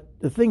 But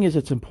the thing is,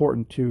 it's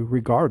important to,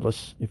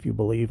 regardless if you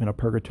believe in a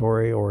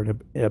purgatory or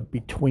in a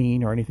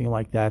between or anything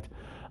like that,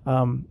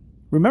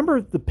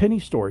 remember the Penny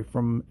story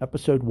from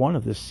episode 1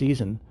 of this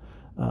season,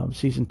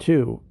 season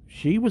 2.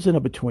 She was in a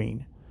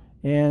between.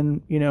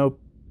 And,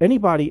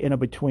 anybody in a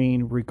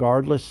between,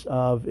 regardless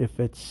of if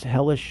it's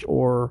hellish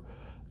or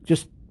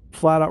just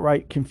flat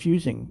outright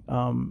confusing,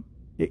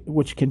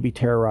 which can be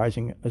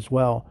terrorizing as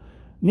well,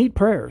 need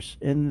prayers.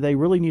 And they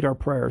really need our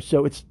prayers.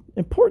 So it's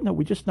important that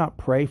we just not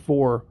pray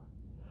for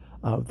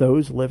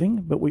those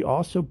living, but we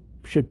also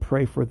should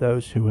pray for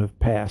those who have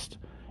passed.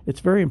 It's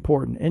very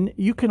important. And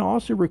you can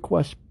also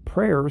request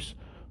prayers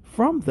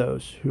from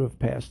those who have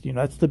passed.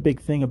 That's the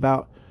big thing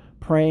about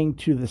praying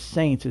to the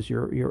saints, is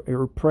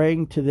you're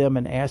praying to them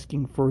and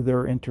asking for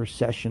their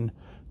intercession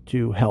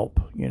to help,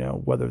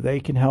 whether they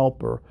can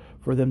help or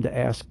for them to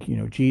ask,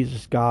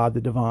 Jesus, God,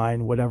 the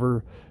divine,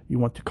 whatever you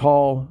want to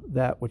call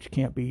that which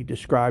can't be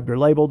described or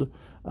labeled,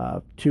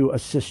 to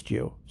assist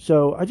you.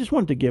 So I just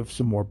wanted to give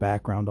some more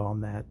background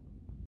on that.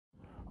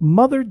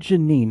 Mother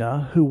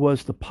Janina, who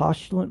was the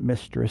postulant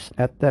mistress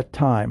at that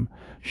time,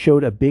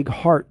 showed a big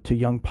heart to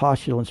young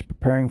postulants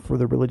preparing for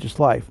the religious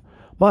life,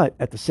 but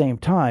at the same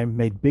time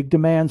made big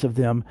demands of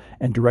them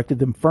and directed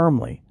them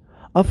firmly.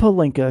 Of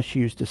Helinka, she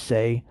used to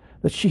say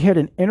that she had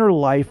an inner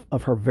life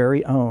of her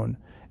very own,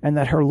 and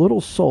that her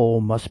little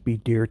soul must be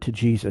dear to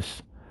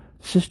Jesus.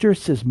 Sister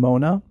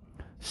Sismona,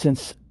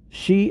 since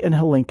she and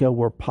Helinka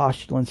were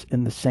postulants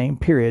in the same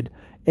period,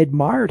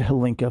 admired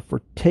Helinka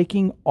for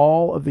taking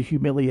all of the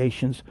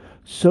humiliations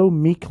so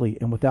meekly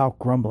and without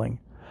grumbling.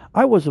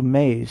 I was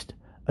amazed.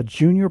 A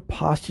junior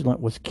postulant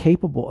was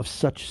capable of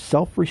such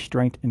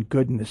self-restraint and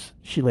goodness,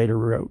 she later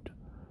wrote.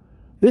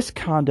 This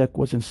conduct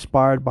was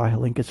inspired by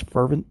Helinka's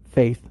fervent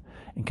faith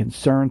and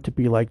concern to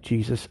be like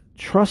Jesus,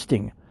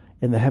 trusting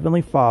in the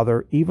Heavenly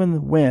Father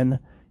even when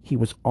he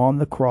was on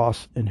the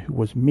cross, and who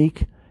was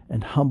meek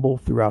and humble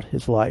throughout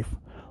his life,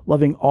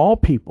 loving all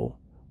people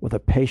with a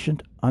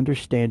patient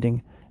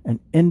understanding and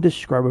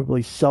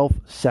indescribably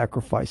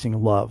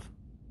self-sacrificing love.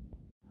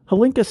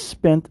 Helinka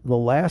spent the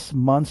last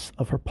months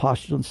of her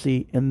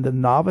postulancy in the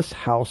novice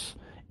house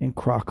in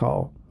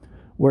Krakow,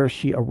 where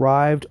she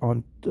arrived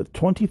on the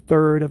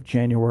 23rd of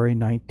January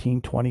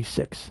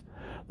 1926.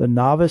 The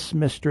novice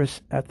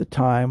mistress at the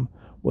time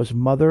was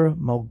Mother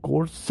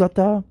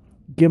Malgorzata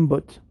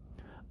Gimbut,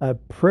 a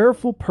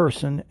prayerful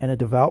person and a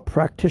devout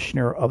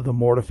practitioner of the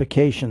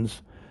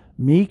mortifications,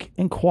 meek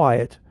and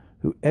quiet,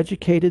 who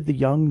educated the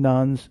young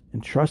nuns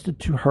entrusted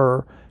to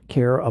her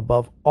care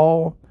above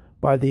all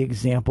by the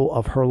example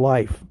of her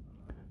life.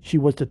 She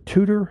was the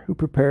tutor who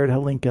prepared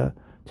Helinka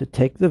to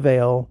take the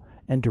veil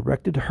and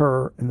directed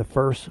her in the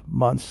first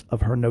months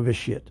of her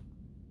novitiate.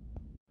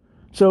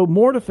 So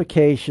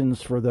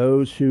mortifications, for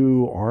those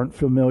who aren't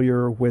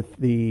familiar with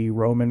the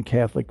Roman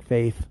Catholic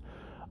faith,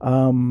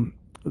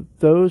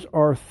 those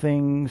are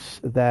things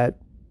that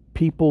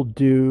people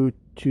do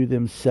to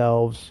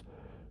themselves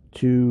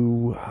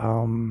to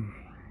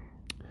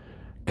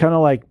kind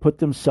of like put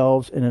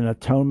themselves in an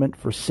atonement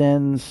for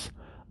sins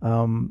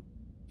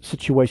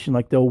situation.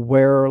 Like they'll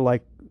wear,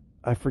 like,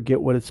 I forget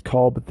what it's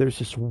called, but there's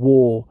this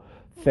wool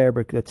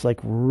fabric that's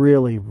like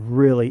really,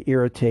 really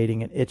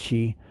irritating and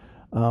itchy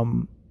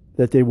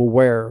that they will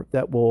wear,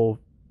 that will,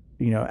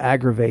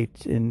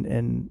 aggravate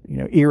and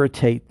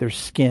irritate their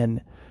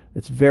skin.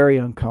 It's very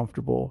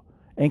uncomfortable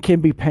and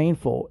can be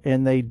painful.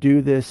 And they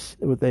do this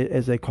with,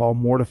 as they call,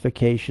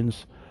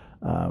 mortifications,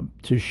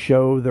 to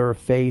show their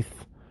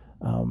faith,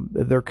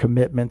 their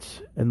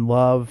commitments and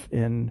love.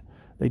 And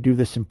they do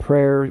this in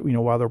prayer,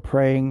 while they're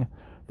praying.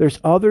 There's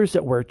others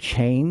that wear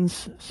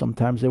chains.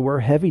 Sometimes they wear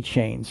heavy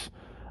chains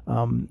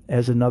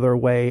as another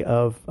way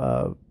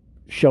of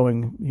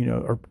showing,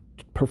 or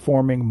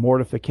performing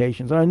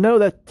mortifications. And I know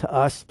that to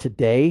us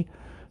today,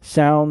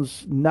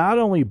 Sounds not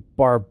only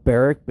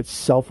barbaric but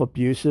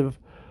self-abusive,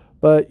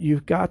 but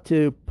you've got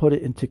to put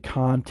it into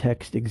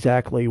context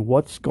exactly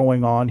what's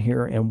going on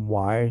here and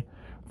why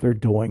they're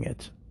doing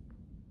it.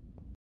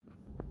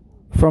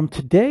 From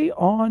today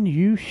on,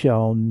 you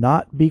shall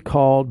not be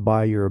called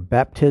by your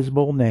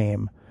baptismal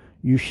name.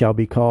 You shall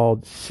be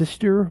called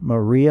Sister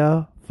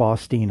Maria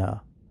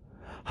Faustina.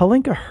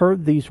 Halinka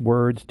heard these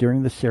words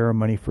during the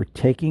ceremony for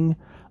taking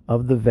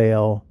of the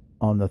veil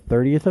on the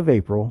 30th of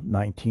April,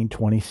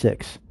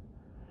 1926.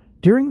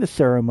 During the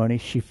ceremony,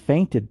 she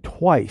fainted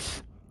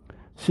twice.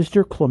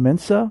 Sister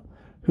Clemenza,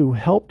 who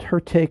helped her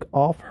take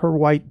off her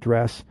white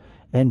dress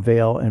and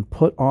veil and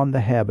put on the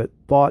habit,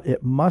 thought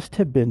it must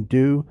have been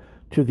due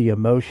to the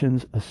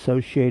emotions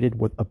associated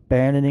with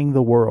abandoning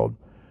the world,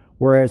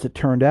 whereas it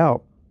turned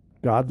out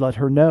God let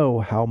her know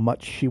how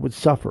much she would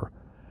suffer.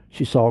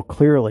 She saw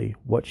clearly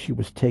what she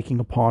was taking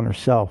upon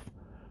herself.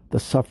 The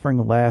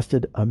suffering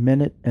lasted a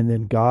minute, and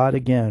then God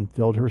again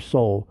filled her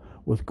soul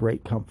with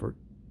great comfort.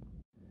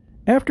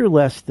 After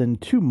less than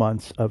 2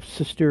 months of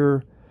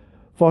Sister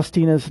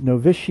Faustina's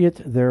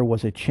novitiate, there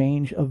was a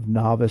change of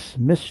novice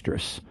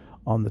mistress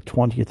on the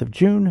 20th of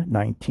June,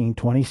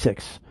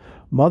 1926.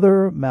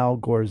 Mother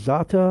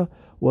Malgorzata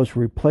was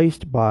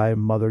replaced by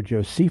Mother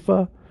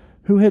Josepha,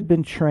 who had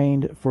been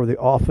trained for the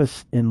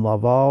office in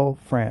Laval,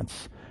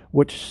 France,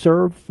 which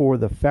served for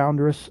the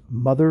foundress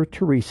Mother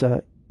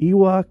Teresa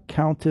Iwa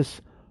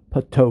Countess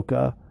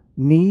Patoka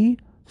ni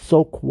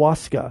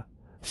Kowalska.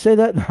 Say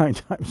that 9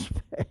 times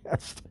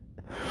fast.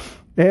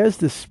 As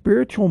the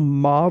spiritual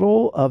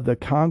model of the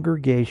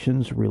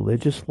congregation's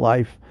religious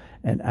life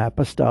and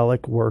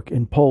apostolic work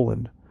in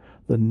Poland,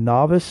 the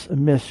novice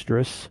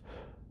mistress'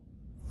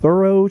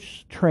 thorough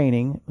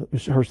training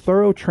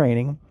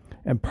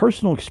and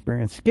personal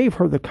experience gave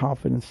her the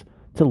confidence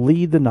to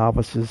lead the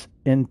novices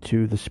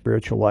into the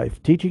spiritual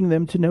life, teaching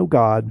them to know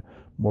God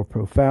more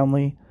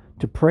profoundly,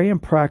 to pray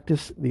and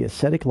practice the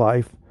ascetic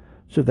life,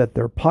 so that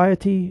their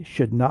piety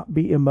should not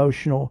be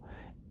emotional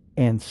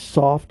and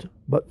soft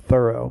but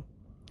thorough,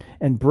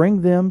 and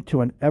bring them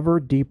to an ever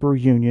deeper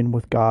union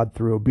with God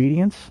through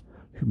obedience,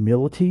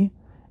 humility,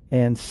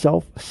 and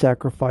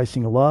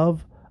self-sacrificing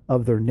love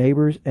of their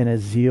neighbors and a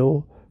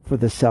zeal for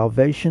the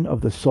salvation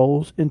of the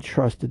souls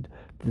entrusted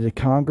to the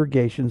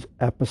congregation's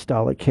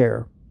apostolic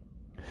care.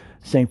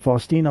 St.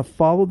 Faustina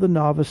followed the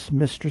novice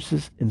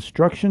mistress's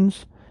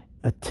instructions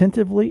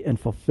attentively and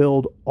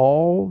fulfilled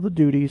all the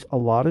duties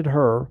allotted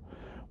her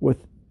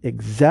with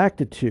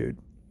exactitude.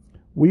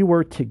 We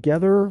were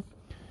together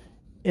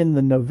in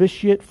the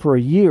novitiate for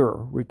a year,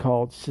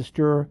 recalled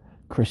Sister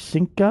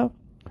Krasinka,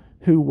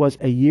 who was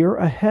a year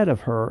ahead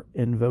of her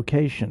in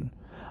vocation.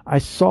 I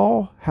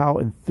saw how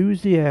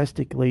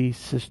enthusiastically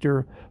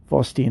Sister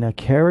Faustina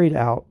carried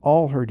out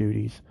all her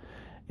duties.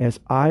 As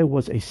I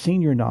was a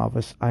senior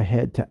novice, I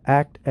had to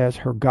act as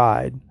her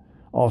guide,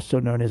 also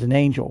known as an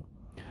angel.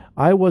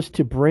 I was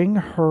to bring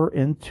her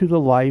into the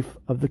life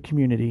of the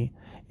community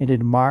and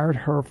admired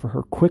her for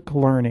her quick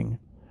learning.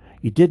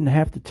 You didn't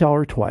have to tell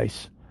her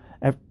twice.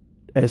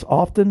 As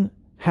often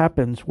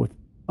happens with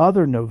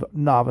other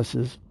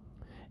novices,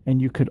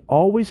 and you could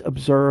always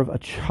observe a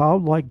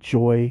childlike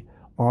joy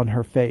on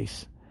her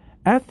face.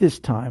 At this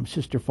time,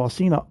 Sister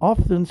Faustina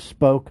often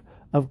spoke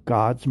of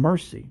God's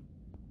mercy.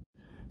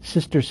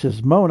 Sister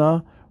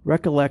Sismona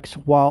recollects,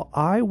 while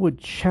I would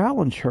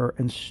challenge her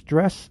and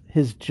stress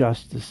his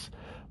justice,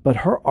 but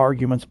her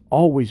arguments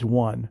always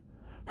won.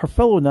 Her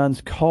fellow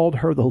nuns called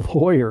her the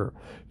lawyer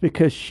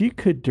because she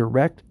could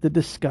direct the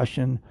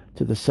discussion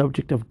to the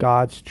subject of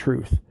God's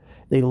truth.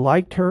 They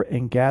liked her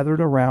and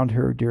gathered around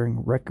her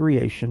during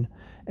recreation,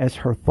 as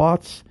her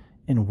thoughts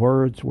and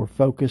words were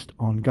focused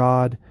on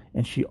God,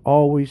 and she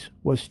always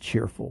was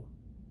cheerful.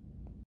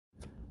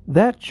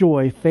 That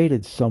joy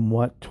faded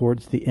somewhat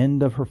towards the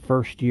end of her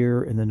first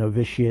year in the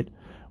novitiate,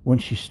 when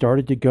she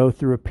started to go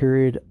through a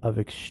period of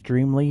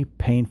extremely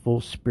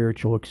painful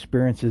spiritual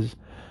experiences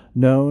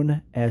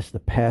known as the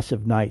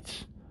passive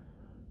nights.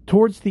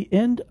 Towards the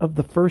end of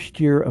the first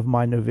year of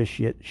my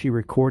novitiate, she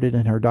recorded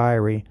in her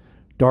diary,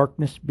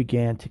 darkness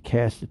began to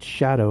cast its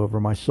shadow over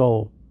my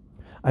soul.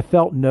 I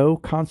felt no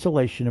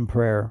consolation in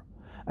prayer.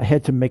 I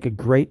had to make a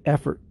great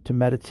effort to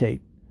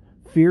meditate.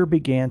 Fear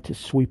began to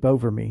sweep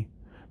over me,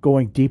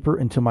 going deeper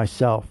into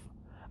myself.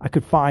 I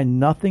could find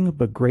nothing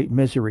but great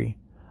misery.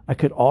 I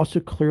could also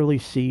clearly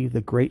see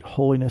the great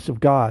holiness of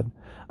God.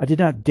 I did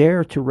not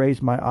dare to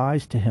raise my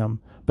eyes to him,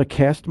 but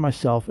cast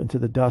myself into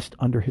the dust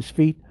under his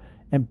feet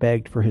and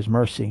begged for his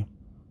mercy.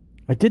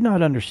 I did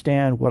not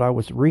understand what I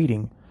was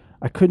reading.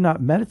 I could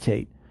not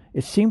meditate.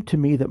 It seemed to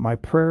me that my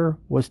prayer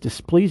was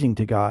displeasing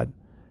to God.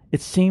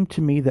 It seemed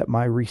to me that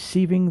by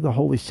receiving the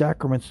holy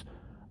sacraments,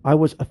 I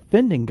was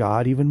offending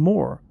God even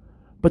more.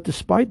 But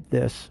despite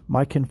this,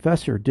 my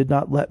confessor did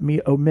not let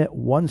me omit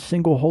one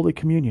single Holy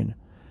Communion.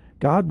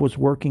 God was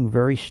working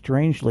very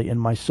strangely in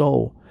my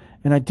soul,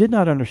 and I did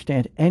not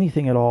understand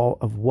anything at all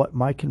of what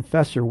my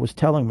confessor was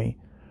telling me.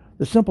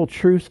 The simple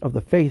truths of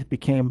the faith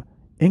became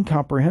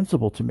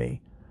incomprehensible to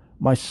me.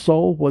 My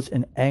soul was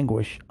in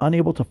anguish,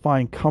 unable to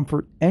find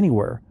comfort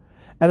anywhere.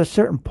 At a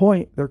certain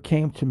point, there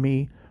came to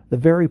me the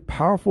very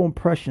powerful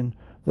impression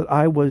that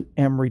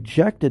am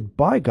rejected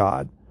by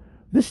God.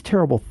 This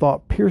terrible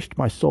thought pierced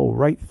my soul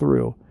right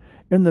through.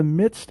 In the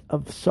midst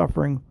of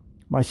suffering,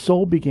 my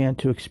soul began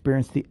to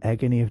experience the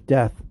agony of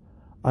death.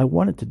 I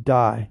wanted to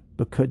die,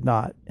 but could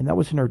not. And that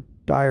was in her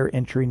diary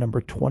entry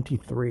number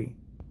 23.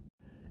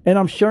 And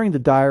I'm sharing the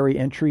diary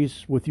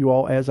entries with you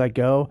all as I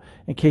go,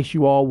 in case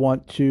you all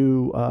want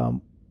to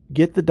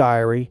get the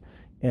diary.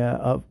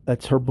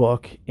 That's her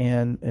book,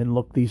 and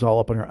look these all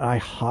up on her. I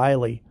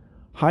highly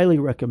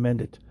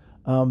recommend it.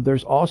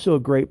 There's also a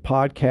great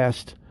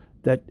podcast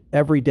that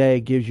every day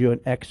gives you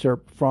an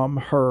excerpt from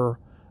her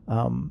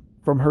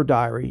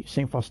diary,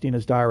 St.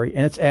 Faustina's diary,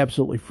 and it's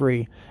absolutely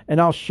free.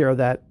 And I'll share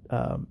that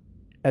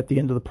at the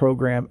end of the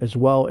program, as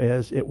well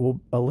as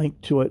a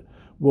link to it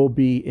will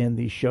be in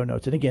the show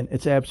notes. And again,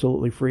 it's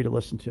absolutely free to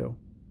listen to.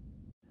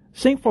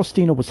 St.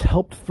 Faustina was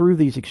helped through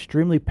these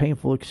extremely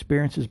painful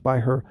experiences by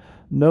her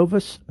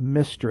novice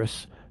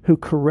mistress, who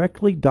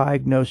correctly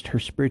diagnosed her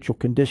spiritual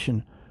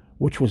condition,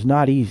 which was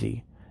not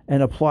easy,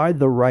 and applied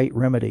the right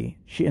remedy.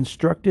 She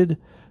instructed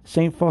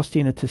St.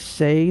 Faustina to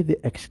say the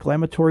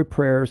exclamatory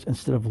prayers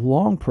instead of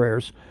long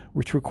prayers,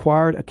 which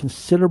required a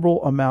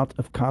considerable amount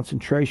of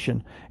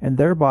concentration, and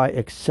thereby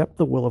accept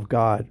the will of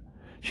God.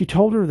 She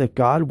told her that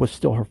God was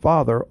still her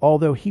Father,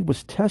 although he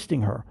was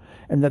testing her,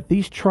 and that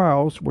these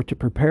trials were to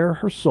prepare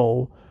her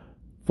soul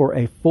for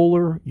a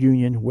fuller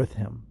union with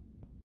him.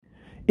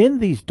 In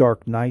these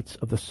dark nights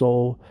of the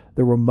soul,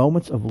 there were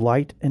moments of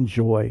light and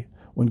joy,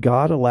 when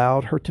God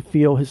allowed her to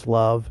feel his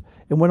love,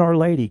 and when Our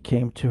Lady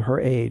came to her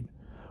aid.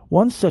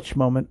 One such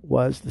moment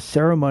was the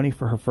ceremony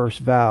for her first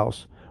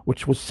vows,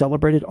 which was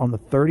celebrated on the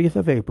 30th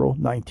of April,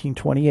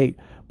 1928,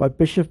 by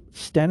Bishop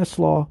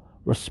Stanislaw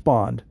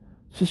Respond.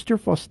 Sister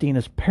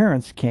Faustina's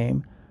parents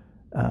came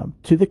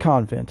to the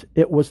convent.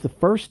 It was the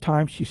first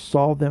time she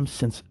saw them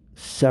since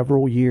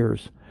several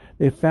years.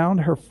 They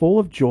found her full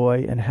of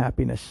joy and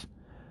happiness.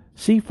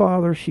 "See,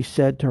 Father," she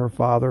said to her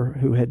father,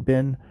 who had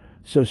been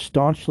so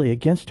staunchly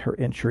against her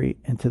entry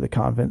into the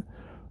convent,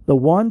 "the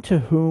one to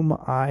whom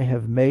I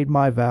have made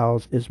my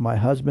vows is my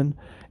husband,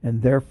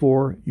 and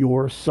therefore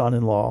your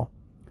son-in-law."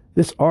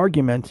 This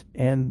argument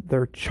and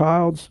their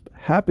child's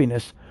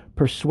happiness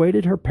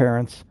persuaded her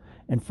parents,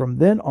 and from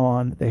then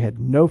on they had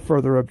no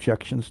further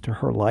objections to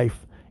her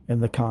life in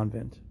the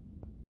convent.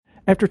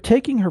 After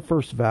taking her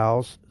first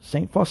vows,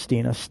 St.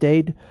 Faustina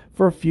stayed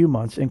for a few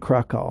months in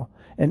Krakow.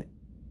 In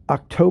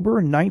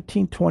October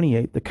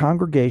 1928, the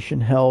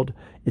congregation held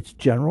its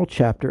general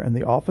chapter, and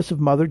the office of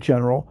Mother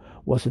General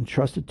was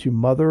entrusted to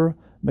Mother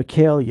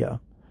Michaelia,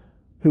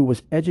 who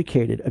was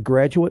educated, a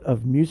graduate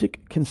of Music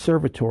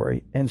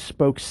Conservatory, and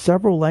spoke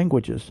several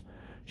languages.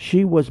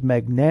 She was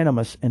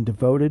magnanimous and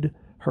devoted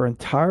her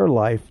entire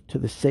life to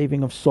the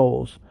saving of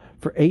souls.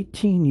 For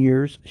 18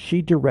 years,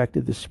 she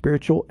directed the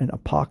spiritual and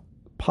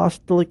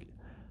apostolic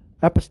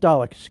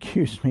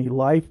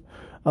life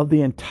of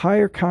the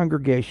entire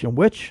congregation,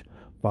 which,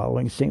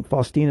 following St.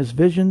 Faustina's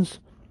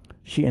visions,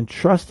 she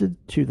entrusted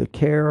to the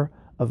care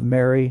of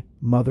Mary,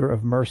 Mother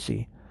of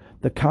Mercy,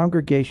 the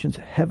congregation's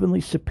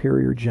heavenly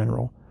superior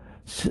general.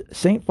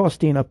 St.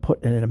 Faustina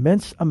put an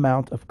immense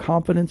amount of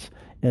confidence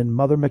in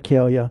Mother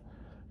Michaelia,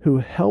 who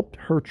helped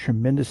her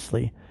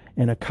tremendously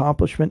in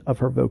accomplishment of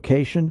her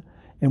vocation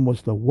and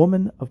was the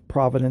woman of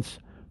providence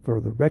for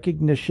the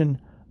recognition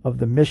of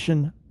the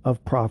mission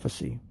of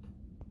prophecy.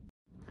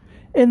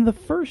 In the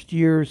first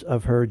years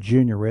of her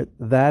juniorate,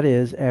 that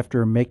is,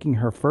 after making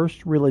her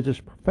first religious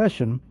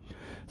profession,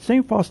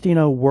 St.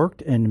 Faustina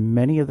worked in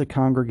many of the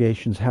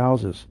congregation's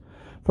houses.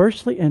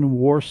 Firstly in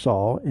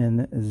Warsaw,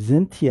 in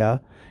Zintia.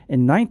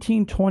 In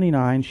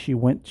 1929, she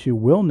went to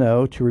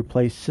Wilno to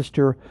replace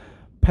Sister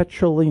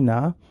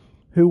Petrolina,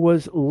 who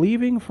was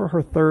leaving for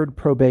her third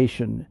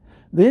probation.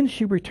 Then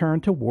she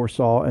returned to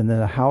Warsaw and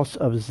the house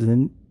of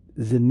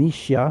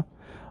Zenicia,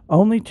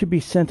 only to be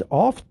sent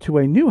off to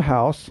a new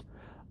house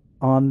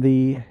on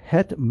the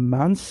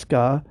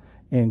Hetmanska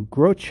and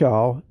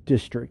Grochow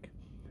district.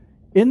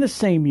 In the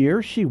same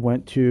year, she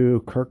went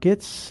to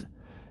Kirkitz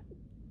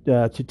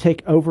to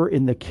take over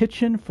in the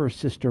kitchen for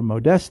Sister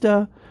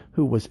Modesta,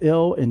 who was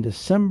ill. In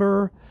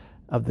December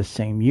of the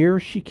same year,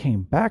 she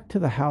came back to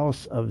the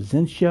house of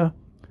Zintia,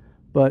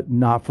 but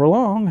not for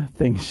long.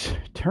 Things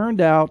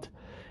turned out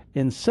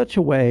in such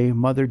a way,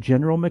 Mother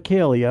General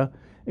Michaelia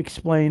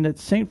explained that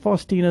St.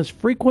 Faustina's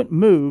frequent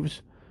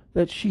moves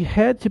that she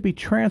had to be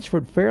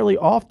transferred fairly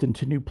often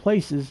to new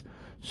places,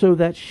 so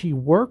that she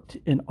worked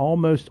in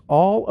almost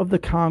all of the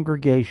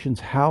congregation's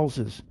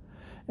houses.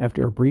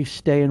 After a brief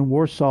stay in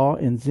Warsaw,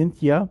 in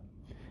Zintia,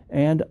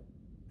 and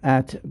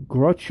at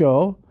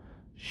Grochow,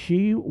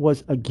 she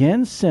was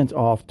again sent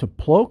off to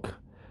Plock,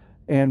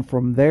 and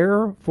from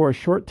there for a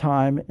short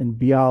time in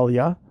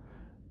Bialia,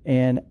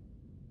 an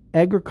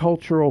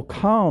agricultural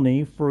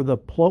colony for the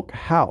Plock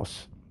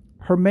house.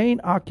 Her main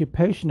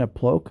occupation at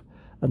Plock,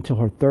 until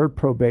her third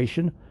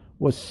probation,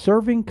 was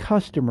serving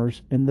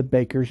customers in the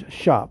baker's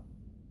shop.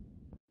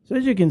 So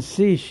as you can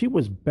see, she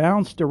was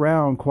bounced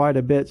around quite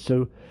a bit.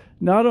 So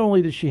not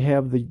only did she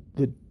have the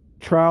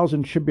trials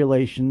and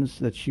tribulations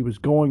that she was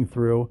going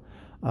through,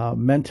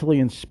 mentally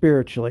and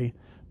spiritually,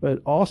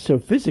 but also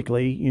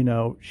physically.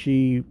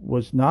 She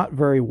was not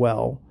very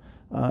well,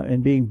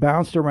 and being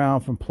bounced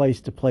around from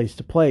place to place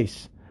to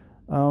place.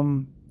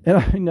 And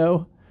I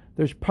know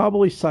there's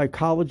probably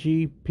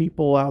psychology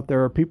people out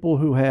there, people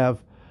who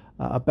have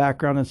a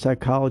background in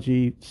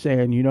psychology,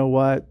 saying, you know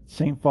what,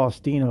 St.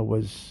 Faustina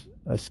was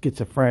a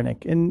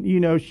schizophrenic. And,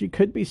 she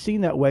could be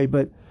seen that way,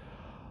 but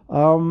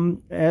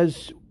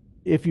as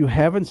if you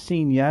haven't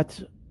seen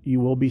yet, you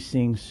will be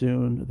seeing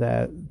soon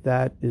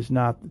that is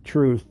not the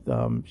truth.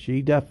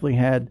 She definitely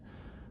had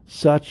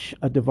such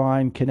a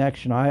divine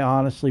connection. I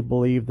honestly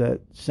believe that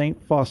St.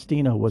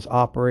 Faustina was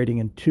operating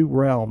in two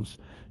realms.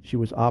 She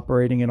was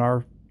operating in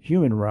our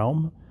human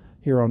realm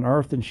here on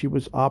earth, and she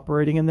was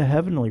operating in the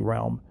heavenly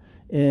realm.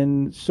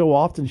 And so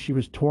often she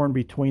was torn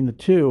between the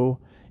two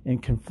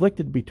and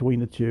conflicted between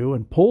the two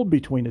and pulled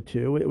between the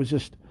two. It was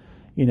just,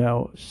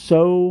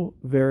 so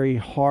very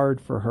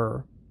hard for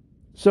her.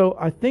 So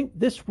I think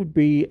this would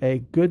be a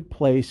good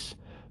place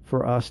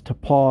for us to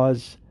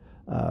pause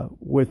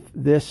with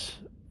this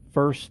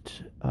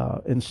first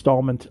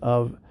installment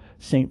of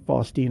St.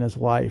 Faustina's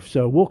life.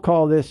 So we'll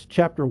call this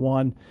Chapter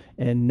 1,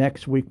 and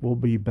next week we'll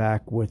be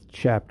back with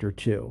Chapter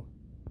 2.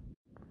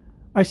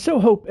 I so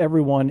hope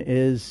everyone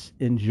is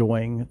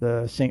enjoying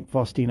the St.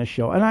 Faustina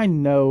show. And I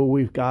know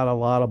we've got a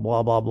lot of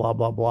blah, blah, blah,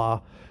 blah,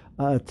 blah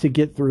to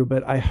get through,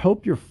 but I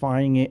hope you're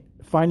finding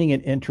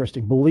it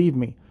interesting. Believe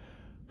me,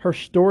 her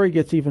story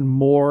gets even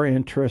more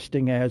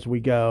interesting as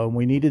we go, and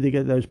we needed to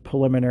get those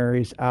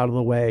preliminaries out of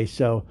the way.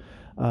 So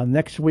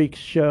next week's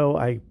show,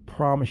 I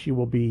promise you,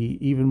 will be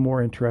even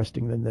more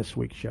interesting than this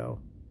week's show.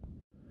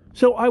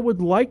 So I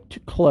would like to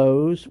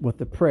close with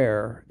a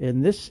prayer,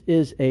 and this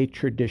is a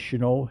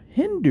traditional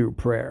Hindu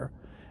prayer.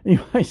 And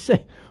you might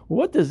say,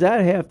 what does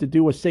that have to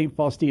do with St.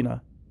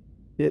 Faustina?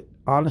 It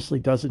honestly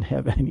doesn't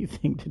have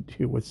anything to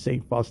do with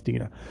St.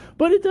 Faustina,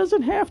 but it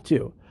doesn't have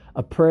to.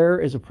 A prayer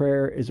is a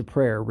prayer is a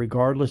prayer,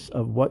 regardless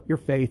of what your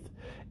faith.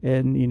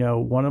 And,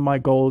 one of my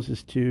goals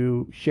is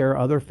to share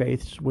other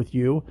faiths with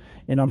you.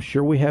 And I'm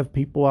sure we have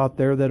people out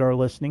there that are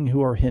listening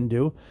who are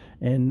Hindu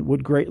and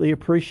would greatly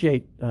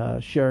appreciate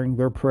sharing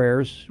their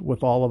prayers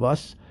with all of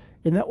us.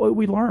 And that way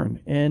we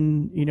learn.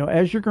 And,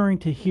 as you're going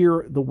to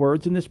hear the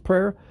words in this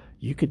prayer,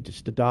 you could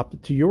just adopt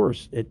it to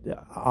yours.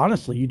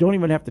 Honestly, you don't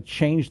even have to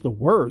change the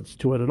words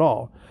to it at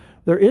all.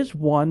 There is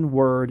one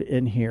word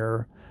in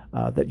here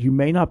that you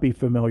may not be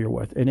familiar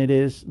with, and it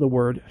is the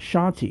word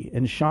Shanti.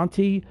 And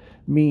Shanti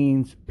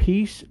means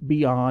peace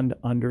beyond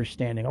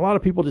understanding. A lot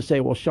of people just say,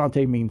 well,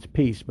 Shanti means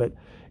peace, but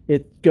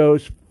it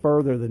goes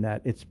further than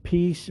that. It's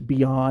peace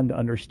beyond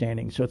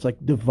understanding. So it's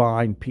like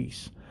divine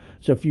peace.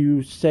 So if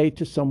you say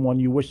to someone,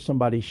 you wish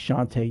somebody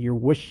Shanti, you're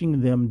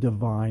wishing them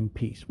divine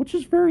peace, which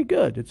is very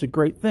good. It's a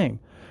great thing.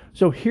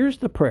 So here's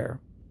the prayer.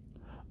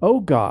 Oh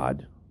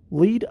God,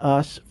 lead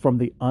us from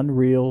the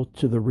unreal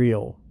to the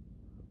real.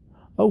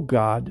 O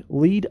God,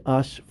 lead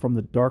us from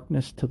the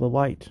darkness to the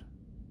light.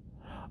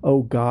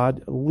 O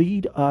God,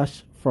 lead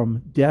us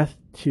from death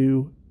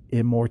to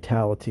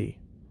immortality.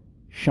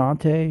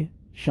 Shante,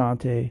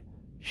 Shante,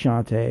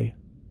 Shante,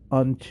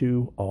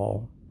 unto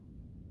all.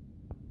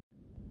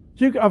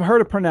 So I've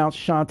heard it pronounced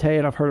Shante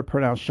and I've heard it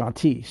pronounced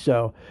Shanti.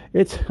 So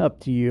it's up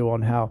to you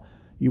on how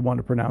you want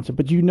to pronounce it.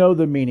 But you know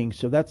the meaning.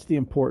 So that's the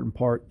important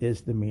part,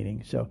 is the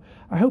meaning. So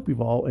I hope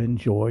you've all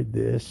enjoyed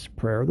this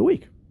prayer of the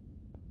week.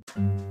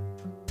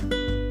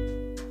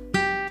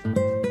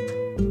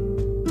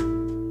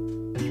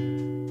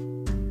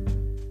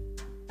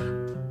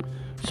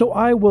 So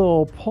I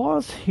will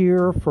pause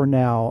here for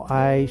now.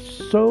 I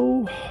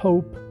so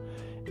hope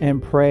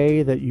and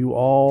pray that you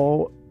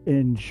all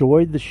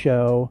enjoyed the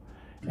show,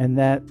 and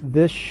that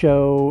this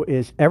show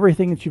is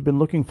everything that you've been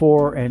looking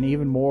for and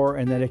even more,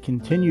 and that it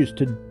continues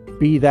to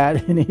be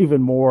that and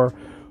even more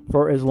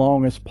for as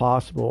long as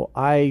possible.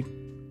 I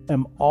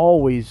am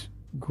always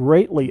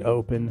greatly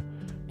open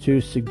to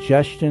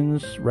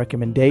suggestions,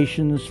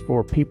 recommendations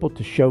for people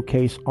to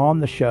showcase on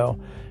the show.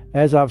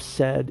 As I've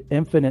said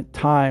infinite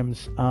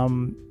times,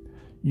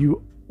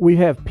 we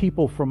have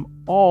people from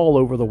all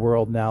over the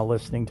world now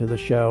listening to the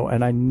show,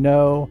 and I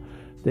know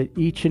that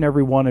each and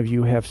every one of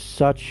you have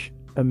such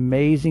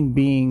amazing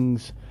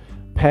beings,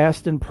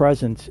 past and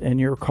present, in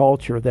your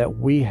culture that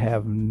we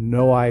have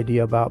no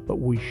idea about, but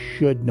we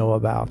should know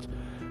about.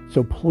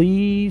 So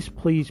please,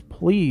 please,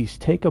 please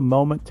take a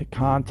moment to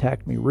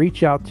contact me,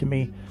 reach out to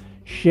me,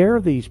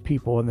 share these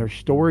people and their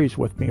stories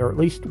with me, or at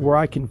least where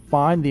I can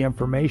find the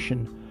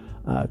information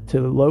to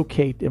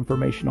locate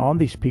information on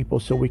these people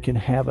so we can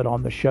have it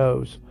on the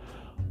shows.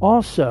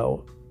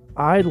 Also,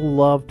 I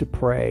love to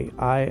pray.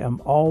 I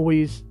am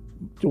always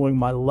doing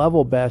my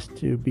level best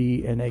to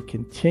be in a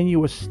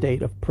continuous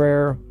state of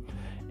prayer,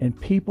 and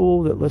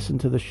people that listen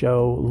to the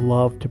show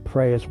love to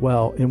pray as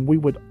well, and we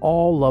would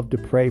all love to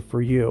pray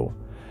for you.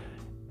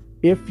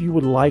 If you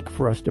would like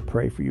for us to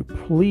pray for you,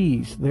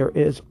 please, there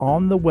is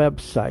on the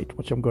website,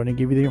 which I'm going to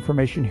give you the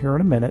information here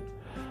in a minute,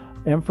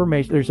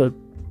 there's a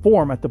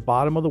form at the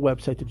bottom of the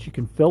website that you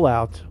can fill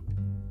out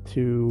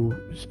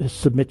to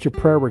submit your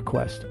prayer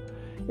request.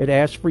 It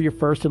asks for your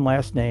first and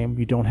last name.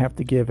 You don't have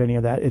to give any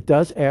of that. It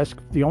does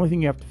ask, the only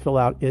thing you have to fill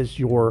out is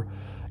your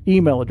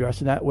email address,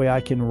 and that way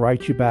I can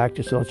write you back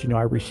just to let you know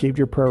I received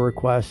your prayer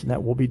request and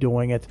that we'll be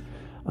doing it.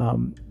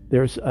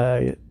 There's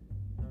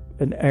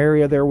an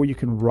area there where you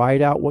can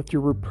write out what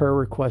your prayer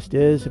request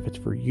is. If it's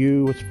for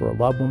you, it's for a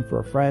loved one, for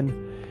a friend.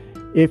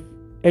 If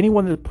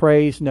anyone that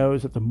prays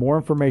knows that the more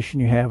information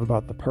you have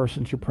about the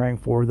persons you're praying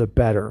for, the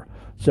better.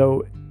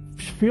 So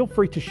feel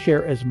free to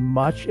share as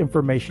much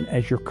information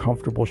as you're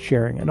comfortable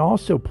sharing. And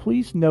also,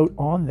 please note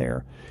on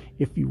there,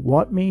 if you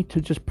want me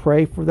to just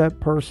pray for that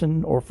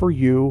person or for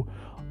you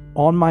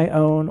on my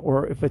own,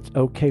 or if it's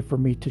okay for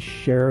me to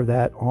share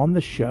that on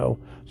the show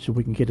so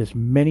we can get as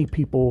many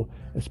people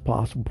as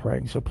possible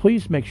praying. So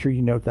please make sure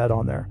you note that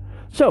on there.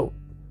 So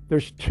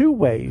there's two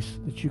ways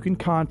that you can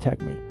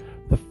contact me.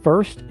 The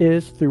first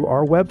is through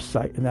our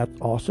website, and that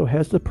also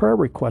has the prayer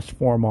request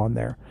form on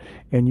there.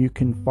 And you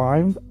can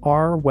find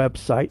our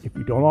website, if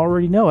you don't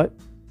already know it,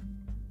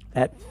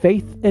 at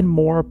Faith and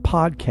More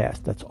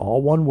Podcast. That's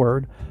all one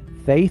word,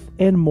 Faith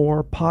and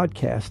More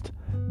Podcast.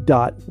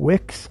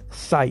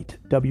 .wixsite,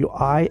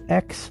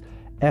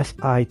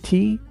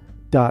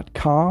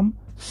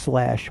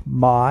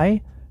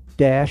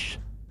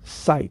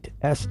 wixsite.com/my-site,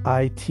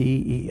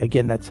 S-I-T-E.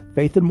 Again, that's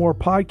Faith and More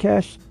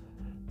Podcast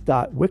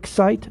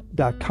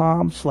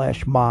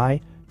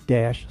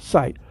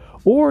wixsite.com/my-site.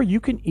 Or you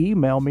can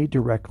email me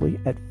directly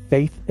at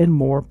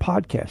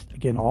faithandmorepodcast.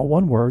 Again, all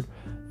one word,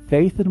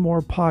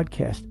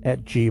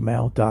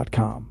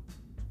 faithandmorepodcast@gmail.com.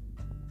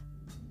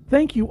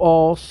 Thank you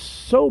all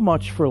so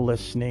much for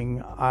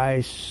listening.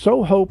 I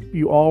so hope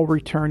you all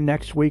return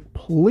next week.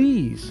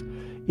 Please,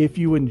 if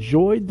you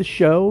enjoyed the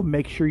show,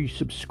 make sure you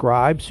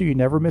subscribe so you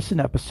never miss an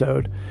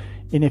episode.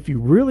 And if you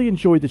really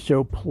enjoyed the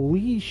show,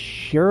 please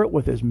share it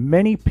with as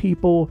many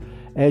people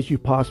as you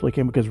possibly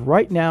can, because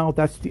right now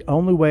that's the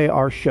only way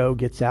our show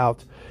gets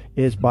out,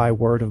 is by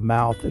word of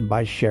mouth and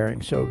by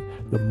sharing. So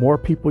the more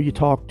people you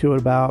talk to it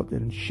about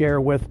and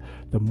share with,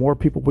 the more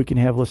people we can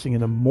have listening,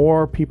 and the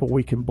more people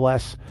we can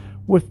bless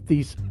with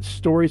these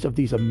stories of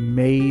these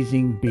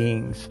amazing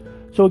beings.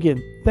 So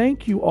again,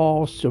 thank you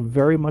all so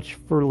very much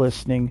for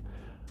listening.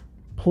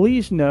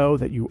 Please know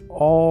that you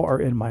all are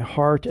in my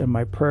heart and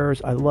my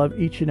prayers. I love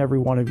each and every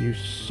one of you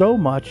so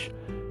much.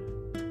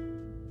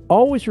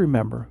 Always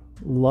remember,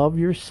 love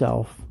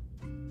yourself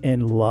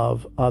and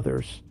love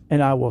others.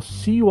 And I will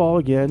see you all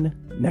again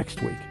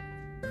next week.